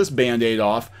just rip this Band-Aid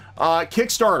off.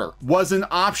 Kickstarter was an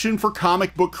option for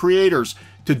comic book creators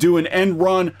to do an end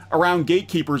run around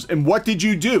Gatekeepers. And what did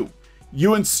you do?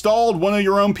 You installed one of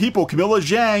your own people, Camilla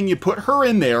Zhang, you put her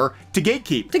in there to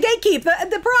gatekeep. To gatekeep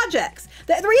the projects.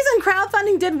 The reason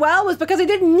crowdfunding did well was because they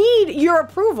didn't need your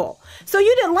approval. So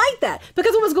you didn't like that.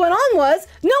 Because what was going on was,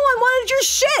 no one wanted your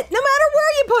shit, no matter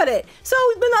where you put it. So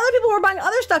when other people were buying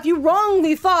other stuff, you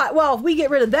wrongly thought, well, if we get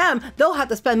rid of them, they'll have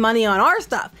to spend money on our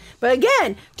stuff. But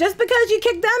again, just because you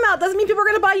kick them out doesn't mean people are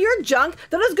going to buy your junk.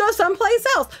 They'll just go someplace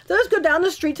else. They'll just go down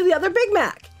the street to the other Big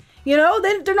Mac. You know,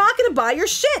 they're not going to buy your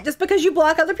shit just because you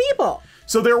block other people.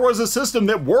 So there was a system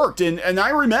that worked, and I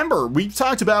remember we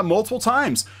talked about multiple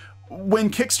times when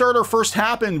Kickstarter first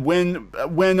happened, when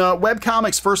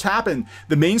webcomics first happened,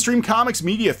 the mainstream comics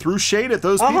media threw shade at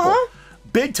those people.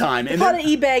 Big time. And called it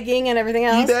e-bagging and everything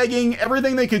else. E-bagging,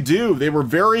 everything they could do. They were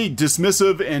very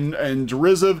dismissive and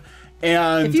derisive.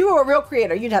 And if you were a real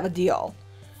creator, you'd have a deal.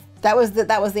 That was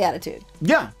the attitude.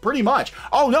 Yeah, pretty much.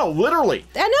 Oh no, literally.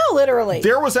 I know, literally.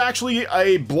 There was actually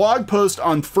a blog post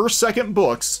on First Second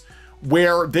Books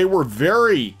where they were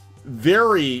very,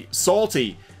 very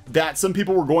salty that some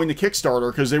people were going to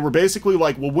Kickstarter because they were basically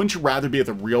like, well, wouldn't you rather be at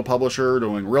the real publisher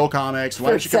doing real comics?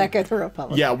 First Second, real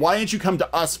publisher. Yeah, why didn't you come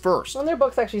to us first? When their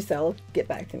books actually sell, get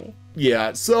back to me.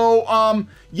 Yeah, so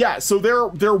so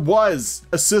there was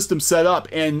a system set up,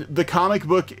 and the comic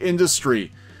book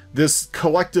industry, this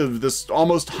collective, this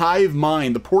almost hive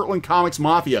mind, the Portland Comics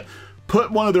Mafia, put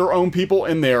one of their own people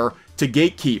in there to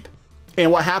gatekeep.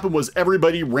 And what happened was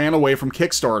everybody ran away from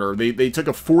Kickstarter. They took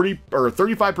a 40 or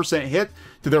 35% hit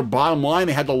to their bottom line.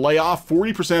 They had to lay off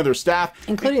 40% of their staff.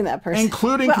 Including that person.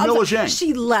 Including Camilla Zhang.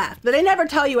 She left, but they never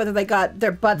tell you whether they got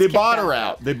their butts They kicked bought out. her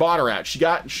out. They bought her out. She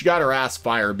got her ass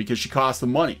fired because she cost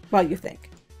them money. Well, you think.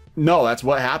 No, that's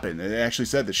what happened. They actually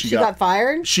said that she got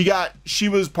fired? She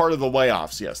was part of the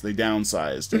layoffs, yes. They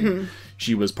downsized and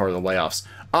she was part of the layoffs.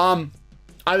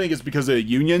 I think it's because of the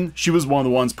union. She was one of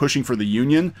the ones pushing for the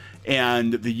union,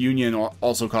 and the union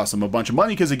also cost them a bunch of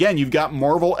money because, again, you've got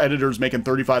Marvel editors making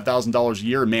 $35,000 a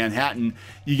year in Manhattan.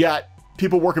 You got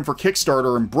people working for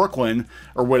Kickstarter in Brooklyn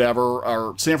or whatever,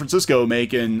 or San Francisco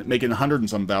making $100 and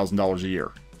some thousand a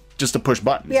year just to push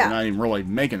buttons. Yeah. They're not even really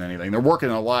making anything. They're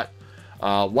working a lot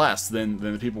less than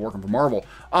the people working for Marvel.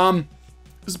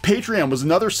 Patreon was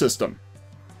another system.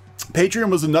 Patreon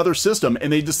was another system,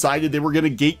 and they decided they were going to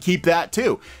gatekeep that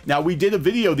too. Now, we did a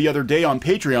video the other day on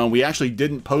Patreon. We actually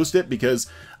didn't post it because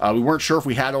we weren't sure if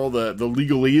we had all the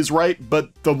legalese right,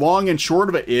 but the long and short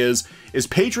of it is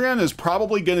Patreon is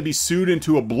probably going to be sued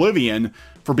into oblivion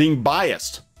for being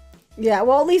biased. Yeah,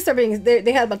 well, at least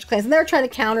they had a bunch of claims, and they're trying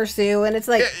to countersue, and it's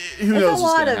like, who knows it's a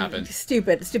lot of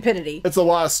stupidity. It's a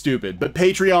lot of stupid. But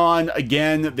Patreon,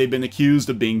 again, they've been accused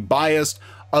of being biased,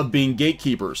 of being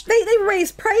gatekeepers. They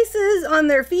raised prices on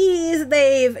their fees.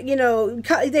 They've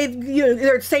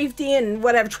their safety and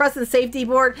whatever trust and safety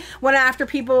board went after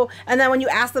people, and then when you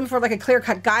asked them for like a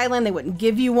clear-cut guideline, they wouldn't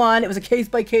give you one. It was a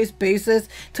case-by-case basis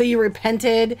till you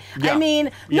repented. Yeah. I mean,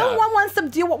 no one wants to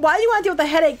deal. Why do you want to deal with the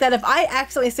headache that if I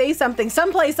accidentally say something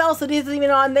someplace else that isn't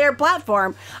even on their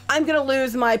platform, I'm gonna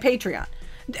lose my Patreon?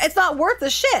 It's not worth the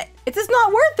shit. It's just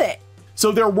not worth it.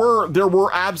 So there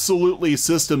were absolutely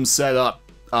systems set up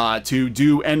to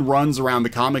do end runs around the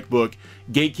comic book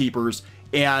gatekeepers,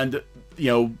 and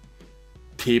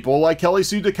people like Kelly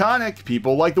Sue DeConnick,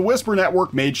 people like the Whisper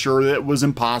Network made sure that it was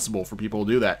impossible for people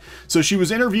to do that. So she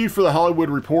was interviewed for the Hollywood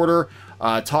Reporter,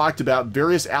 talked about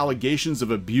various allegations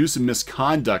of abuse and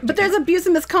misconduct. But there's abuse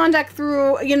and misconduct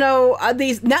through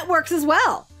these networks as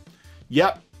well.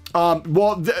 Yep.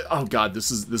 Oh God,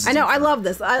 this is. I know, I love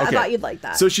this. I thought you'd like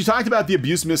that. So she talked about the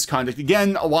abuse misconduct.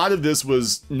 Again, a lot of this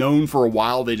was known for a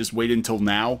while. They just waited until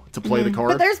now to play the card.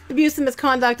 But there's abuse and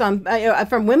misconduct on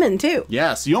from women too.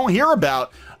 Yes, you don't hear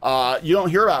about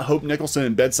Hope Nicholson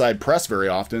and Bedside Press very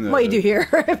often. Well, you do hear,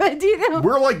 but do you know?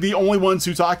 We're like the only ones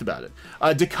who talked about it.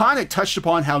 DeConnick touched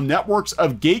upon how networks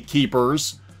of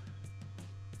gatekeepers,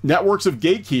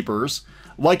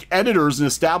 like editors and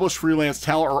established freelance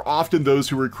talent, are often those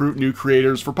who recruit new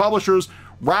creators for publishers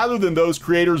rather than those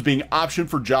creators being optioned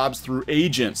for jobs through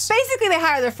agents. Basically, they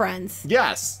hire their friends.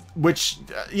 Yes, which,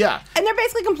 yeah. And they're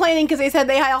basically complaining because they said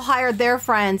they all hired their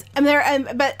friends,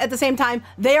 but at the same time,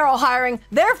 they are all hiring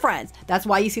their friends. That's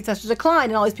why you see such a decline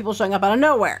and all these people showing up out of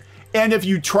nowhere. And if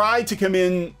you try to come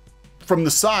in from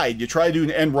the side, you try to do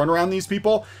an end run around these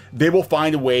people, they will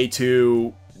find a way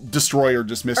to destroy or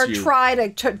dismiss you. Or try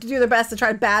to do their best to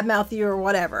try to badmouth you or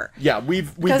whatever. Yeah,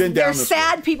 we've been down this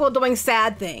sad road. people doing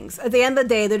sad things. At the end of the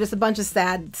day, they're just a bunch of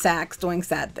sad sacks doing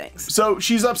sad things. So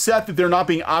she's upset that they're not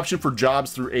being optioned for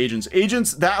jobs through agents.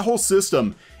 Agents, that whole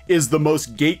system is the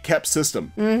most gate-kept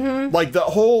system. Like the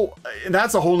whole, and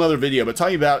that's a whole nother video, but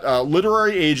talking about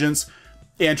literary agents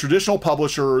and traditional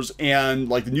publishers and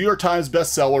like the New York Times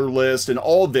bestseller list and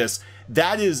all of this,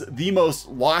 that is the most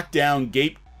locked down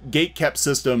gate-kept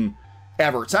system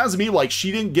ever. It sounds to me like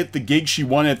she didn't get the gig she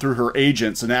wanted through her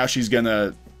agent, so now she's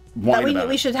gonna whine about it.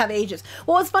 We should have agents.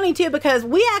 Well, it's funny too because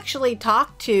we actually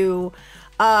talked to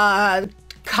a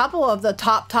couple of the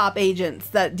top agents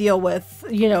that deal with,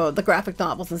 you know, the graphic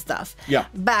novels and stuff. Yeah.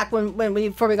 Back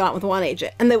before we got with one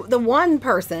agent, and the one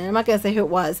person, I'm not gonna say who it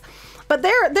was, but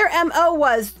their MO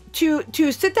was to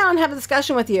sit down and have a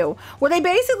discussion with you, where they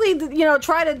basically, you know,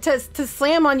 try to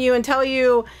slam on you and tell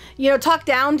you, you know, talk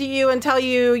down to you and tell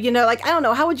you, you know, like, I don't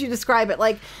know, how would you describe it?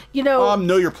 Like, you know,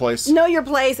 know your place. Know your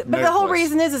place. But the whole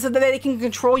reason is so that they can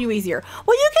control you easier.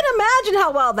 Well, you can imagine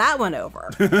how well that went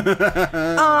over.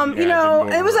 You know,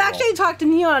 it was actually talked to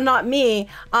Kneon, not me.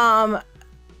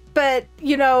 But,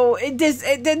 you know, it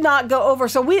did not go over.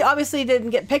 So we obviously didn't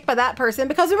get picked by that person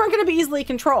because we weren't going to be easily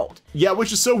controlled. Yeah,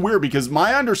 which is so weird because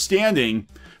my understanding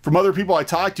from other people I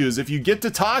talk to is if you get to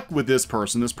talk with this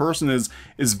person is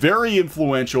very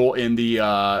influential in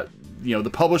the, you know, the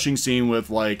publishing scene with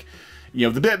like,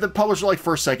 you know, the publisher like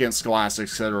First, Second, Scholastic,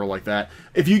 etc. like that.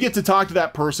 If you get to talk to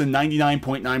that person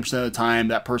 99.9% of the time,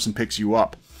 that person picks you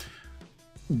up.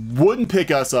 Wouldn't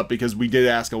pick us up because we did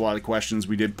ask a lot of questions.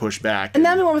 We did push back. And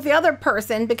then we went with the other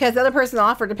person because the other person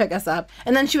offered to pick us up.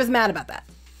 And then she was mad about that.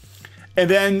 And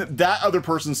then that other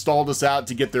person stalled us out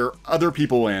to get their other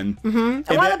people in. And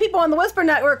one of the people on the Whisper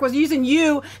Network was using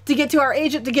you to get to our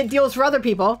agent to get deals for other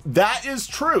people. That is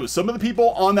true. Some of the people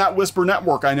on that Whisper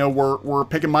Network I know were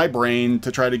picking my brain to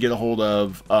try to get a hold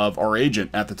of our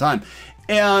agent at the time.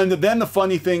 And then the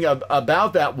funny thing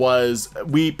about that was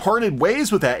we parted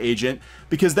ways with that agent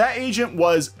because that agent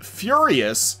was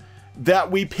furious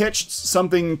that we pitched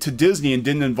something to Disney and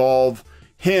didn't involve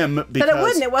him. Because but it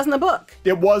wouldn't. It wasn't a book.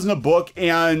 It wasn't a book,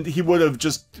 and he would have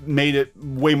just made it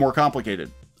way more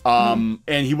complicated. And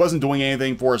he wasn't doing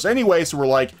anything for us anyway, so we're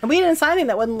like... And we didn't sign anything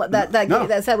that wouldn't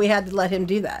that said we had to let him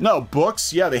do that. No,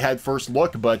 books, yeah, they had first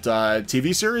look, but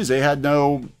TV series, they had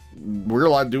no... We were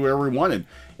allowed to do whatever we wanted.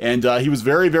 And he was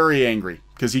very, very angry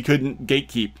because he couldn't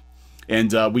gatekeep.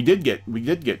 And we did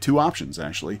get 2 options,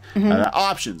 actually.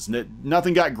 Options.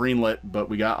 Nothing got greenlit, but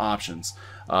we got options.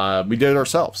 We did it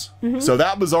ourselves. So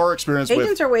that was our experience with...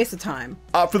 Agents are a waste of time.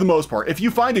 For the most part. If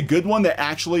you find a good one that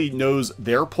actually knows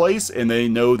their place and they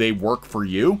know they work for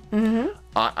you,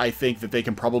 I think that they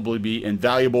can probably be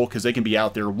invaluable because they can be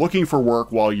out there looking for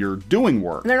work while you're doing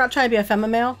work. And they're not trying to be a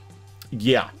femimale?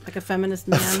 Yeah. Like a feminist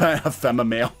man. A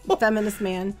femimale. Feminist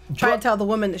man. Trying to tell the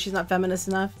woman that she's not feminist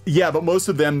enough. Yeah, but most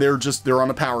of them, they're on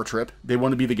a power trip. They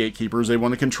want to be the gatekeepers. They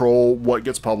want to control what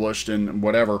gets published and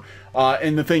whatever.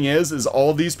 And the thing is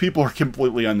all these people are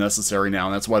completely unnecessary now,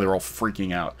 and that's why they're all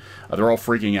freaking out. They're all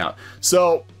freaking out.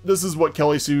 So this is what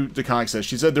Kelly Sue DeConnick says.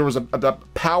 She said there was a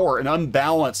power, an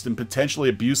unbalanced and potentially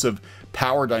abusive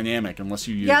power dynamic unless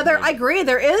you use I agree.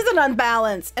 There is an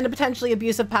unbalanced and a potentially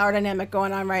abusive power dynamic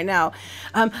going on right now.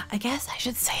 I guess I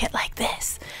should say it like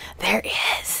this. There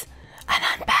is an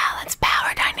unbalanced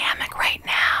power dynamic right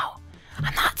now.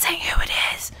 I'm not saying who it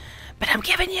is, but I'm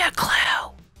giving you a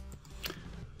clue.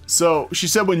 So she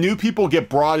said when new people get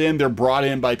brought in, they're brought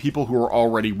in by people who are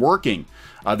already working.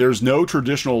 There's no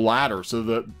traditional ladder. So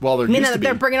there used to be.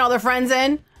 They're bringing all their friends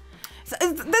in? They're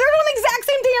doing the exact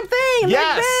same damn thing.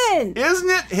 Yes. Isn't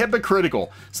it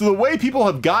hypocritical? So the way people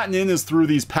have gotten in is through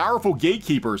these powerful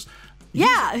gatekeepers.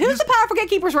 Yeah, who's the powerful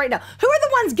gatekeepers right now? Who are the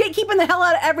ones gatekeeping the hell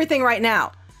out of everything right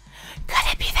now?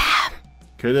 Could it be them?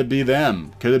 Could it be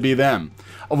them? Could it be them?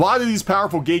 A lot of these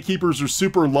powerful gatekeepers are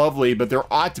super lovely, but there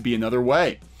ought to be another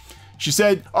way. She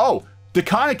said, oh,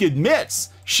 DeConnick admits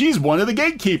she's one of the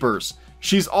gatekeepers.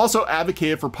 She's also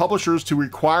advocated for publishers to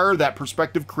require that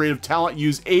prospective creative talent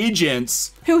use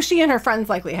agents, who she and her friends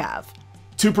likely have,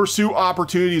 to pursue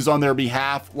opportunities on their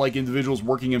behalf like individuals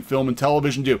working in film and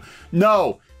television do.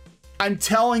 No, I'm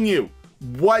telling you,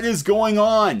 what is going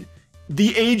on?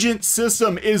 The agent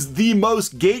system is the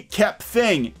most gate-kept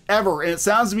thing ever. And it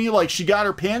sounds to me like she got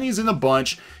her panties in a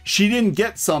bunch. She didn't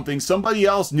get something. Somebody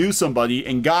else knew somebody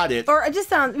and got it. Or it just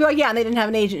sounds, well, yeah, and they didn't have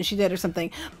an agent. She did or something.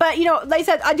 But, you know, like I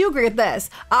said, I do agree with this.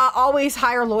 Always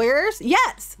hire lawyers.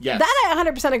 Yes. Yes. That I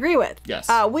 100% agree with. Yes.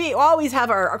 We always have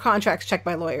our contracts checked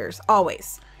by lawyers.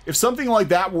 Always. If something like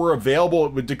that were available,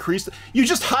 it would decrease. You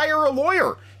just hire a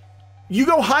lawyer. You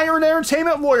go hire an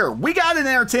entertainment lawyer. We got an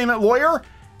entertainment lawyer.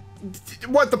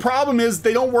 What the problem is,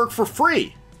 they don't work for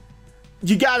free.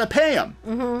 You got to pay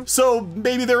them. So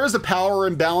maybe there is a power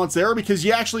imbalance there, because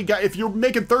you actually got, if you're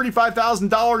making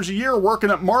 $35,000 a year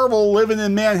working at Marvel, living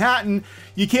in Manhattan,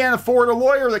 you can't afford a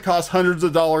lawyer that costs hundreds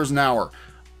of dollars an hour.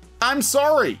 I'm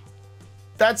sorry.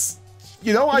 That's,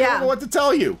 you know, I don't know what to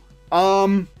tell you.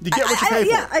 You get what you pay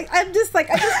for. I'm just like,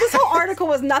 this whole article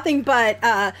was nothing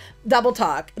but double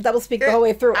talk, double speak the whole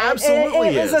way through.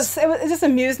 Absolutely it just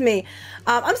amused me.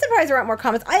 I'm surprised there aren't more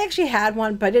comments. I actually had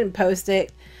one, but I didn't post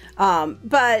it.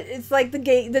 But it's like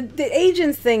the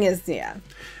agents thing is,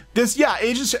 agents.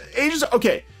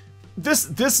 Okay,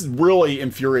 this really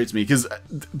infuriates me, because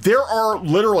there are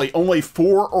literally only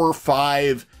 4 or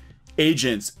 5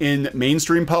 agents in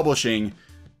mainstream publishing,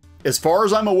 as far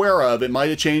as I'm aware of. It might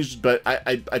have changed, but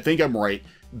I think I'm right,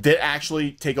 that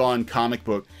actually take on comic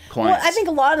book clients. Well, I think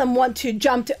a lot of them want to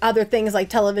jump to other things like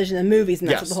television and movies, and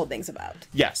that's what the whole thing's about.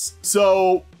 Yes.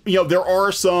 So, you know, there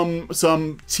are some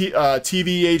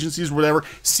TV agencies or whatever.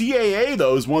 CAA,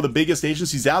 though, is one of the biggest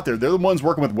agencies out there. They're the ones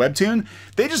working with Webtoon.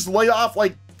 They just laid off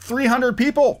like 300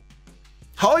 people.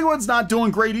 Hollywood's not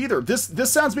doing great either. This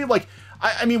sounds to me like,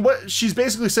 I mean, what she's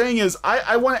basically saying is,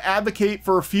 I want to advocate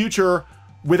for a future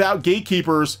without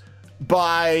gatekeepers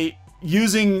by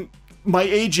using my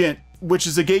agent, which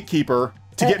is a gatekeeper,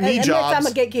 to get me jobs.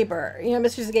 I'm a gatekeeper. You know,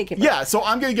 Mr.'s a gatekeeper. Yeah, so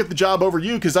I'm going to get the job over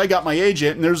you because I got my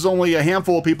agent, and there's only a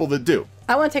handful of people that do.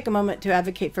 I want to take a moment to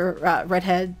advocate for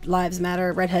redhead lives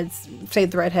matter. Redheads, save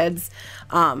the redheads.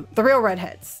 The real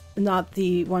redheads, not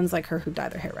the ones like her who dye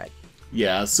their hair red.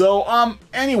 Yeah, so,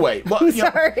 anyway. Well,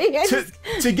 sorry.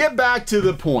 To get back to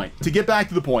the point.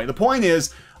 The point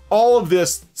is, all of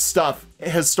this stuff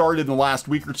has started in the last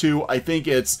week or two. I think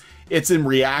it's in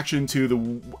reaction to the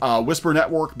Whisper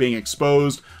Network being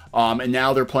exposed, and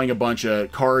now they're playing a bunch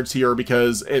of cards here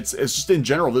because it's just in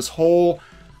general this whole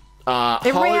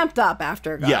it ramped up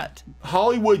after it got. Yeah,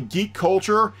 Hollywood geek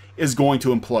culture is going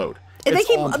to implode. And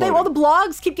all the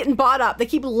blogs keep getting bought up. They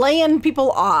keep laying people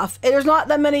off. And there's not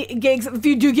that many gigs. If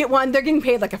you do get one, they're getting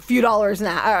paid like a few dollars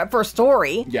for a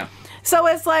story. Yeah. So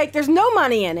it's like there's no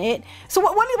money in it. So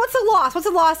what's the loss? What's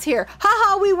the loss here?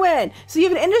 Ha, we win. So you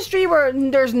have an industry where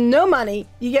there's no money.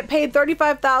 You get paid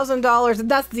 $35,000,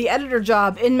 and that's the editor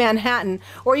job in Manhattan,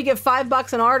 or you get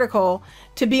 $5 an article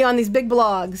to be on these big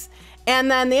blogs.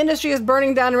 And then the industry is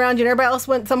burning down around you, and everybody else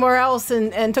went somewhere else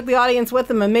and took the audience with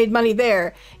them and made money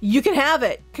there. You can have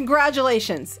it.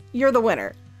 Congratulations. You're the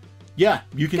winner. Yeah,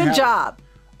 you can have it. Good job.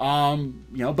 You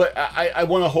know, but I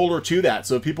want to hold her to that.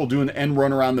 So if people do an end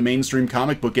run around the mainstream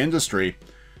comic book industry,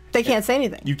 they can't say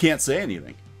anything. You can't say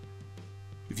anything.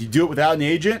 If you do it without an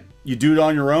agent, you do it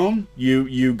on your own.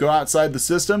 You go outside the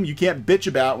system. You can't bitch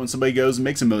about when somebody goes and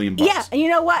makes $1 million. Yeah, and you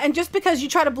know what? And just because you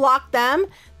try to block them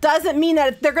doesn't mean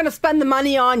that they're going to spend the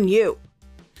money on you.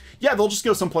 Yeah, they'll just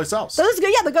go someplace else. They'll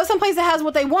go someplace that has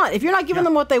what they want. If you're not giving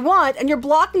them what they want, and you're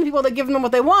blocking the people that give them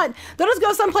what they want, they'll just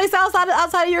go someplace else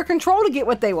outside of your control to get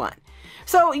what they want.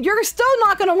 So you're still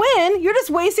not going to win. You're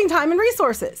just wasting time and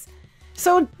resources.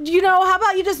 So, you know, how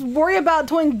about you just worry about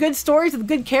doing good stories with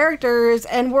good characters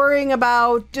and worrying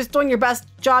about just doing your best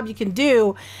job you can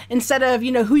do instead of,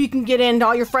 you know, who you can get in,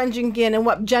 all your friends you can get in, and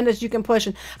what agendas you can push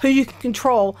and who you can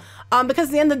control. Because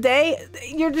at the end of the day,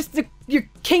 you're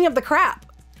king of the crap.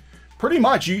 Pretty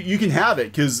much, you can have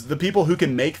it because the people who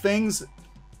can make things,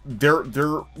 they're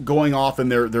going off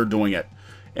and they're doing it,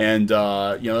 and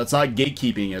you know, it's not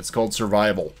gatekeeping; it's called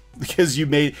survival because you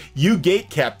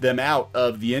gatekept them out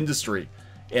of the industry,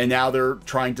 and now they're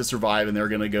trying to survive and they're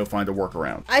going to go find a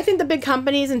workaround. I think the big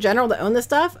companies in general that own this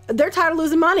stuff, they're tired of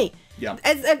losing money. Yeah.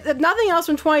 If nothing else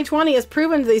from 2020 has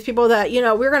proven to these people that, you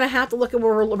know, we're going to have to look at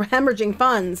where we're hemorrhaging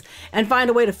funds and find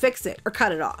a way to fix it or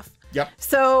cut it off. Yep.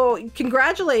 So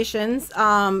congratulations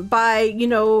by, you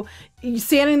know,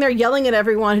 standing there yelling at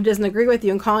everyone who doesn't agree with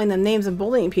you and calling them names and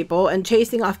bullying people and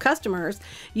chasing off customers.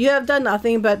 You have done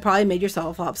nothing but probably made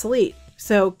yourself obsolete.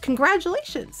 So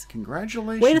congratulations.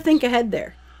 Congratulations. Way to think ahead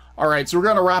there. All right, so we're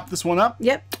going to wrap this one up.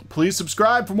 Yep. Please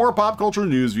subscribe for more pop culture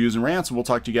news, views, and rants, and we'll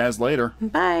talk to you guys later.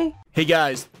 Bye. Hey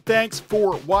guys, thanks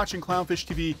for watching Clownfish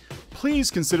TV.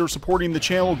 Please consider supporting the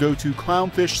channel. Go to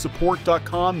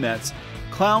clownfishsupport.com. That's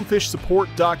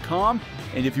clownfishsupport.com.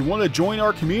 And if you want to join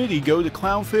our community, go to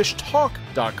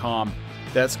clownfishtalk.com.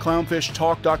 That's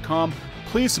clownfishtalk.com.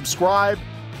 Please subscribe,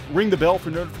 ring the bell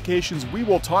for notifications. We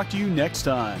will talk to you next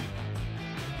time.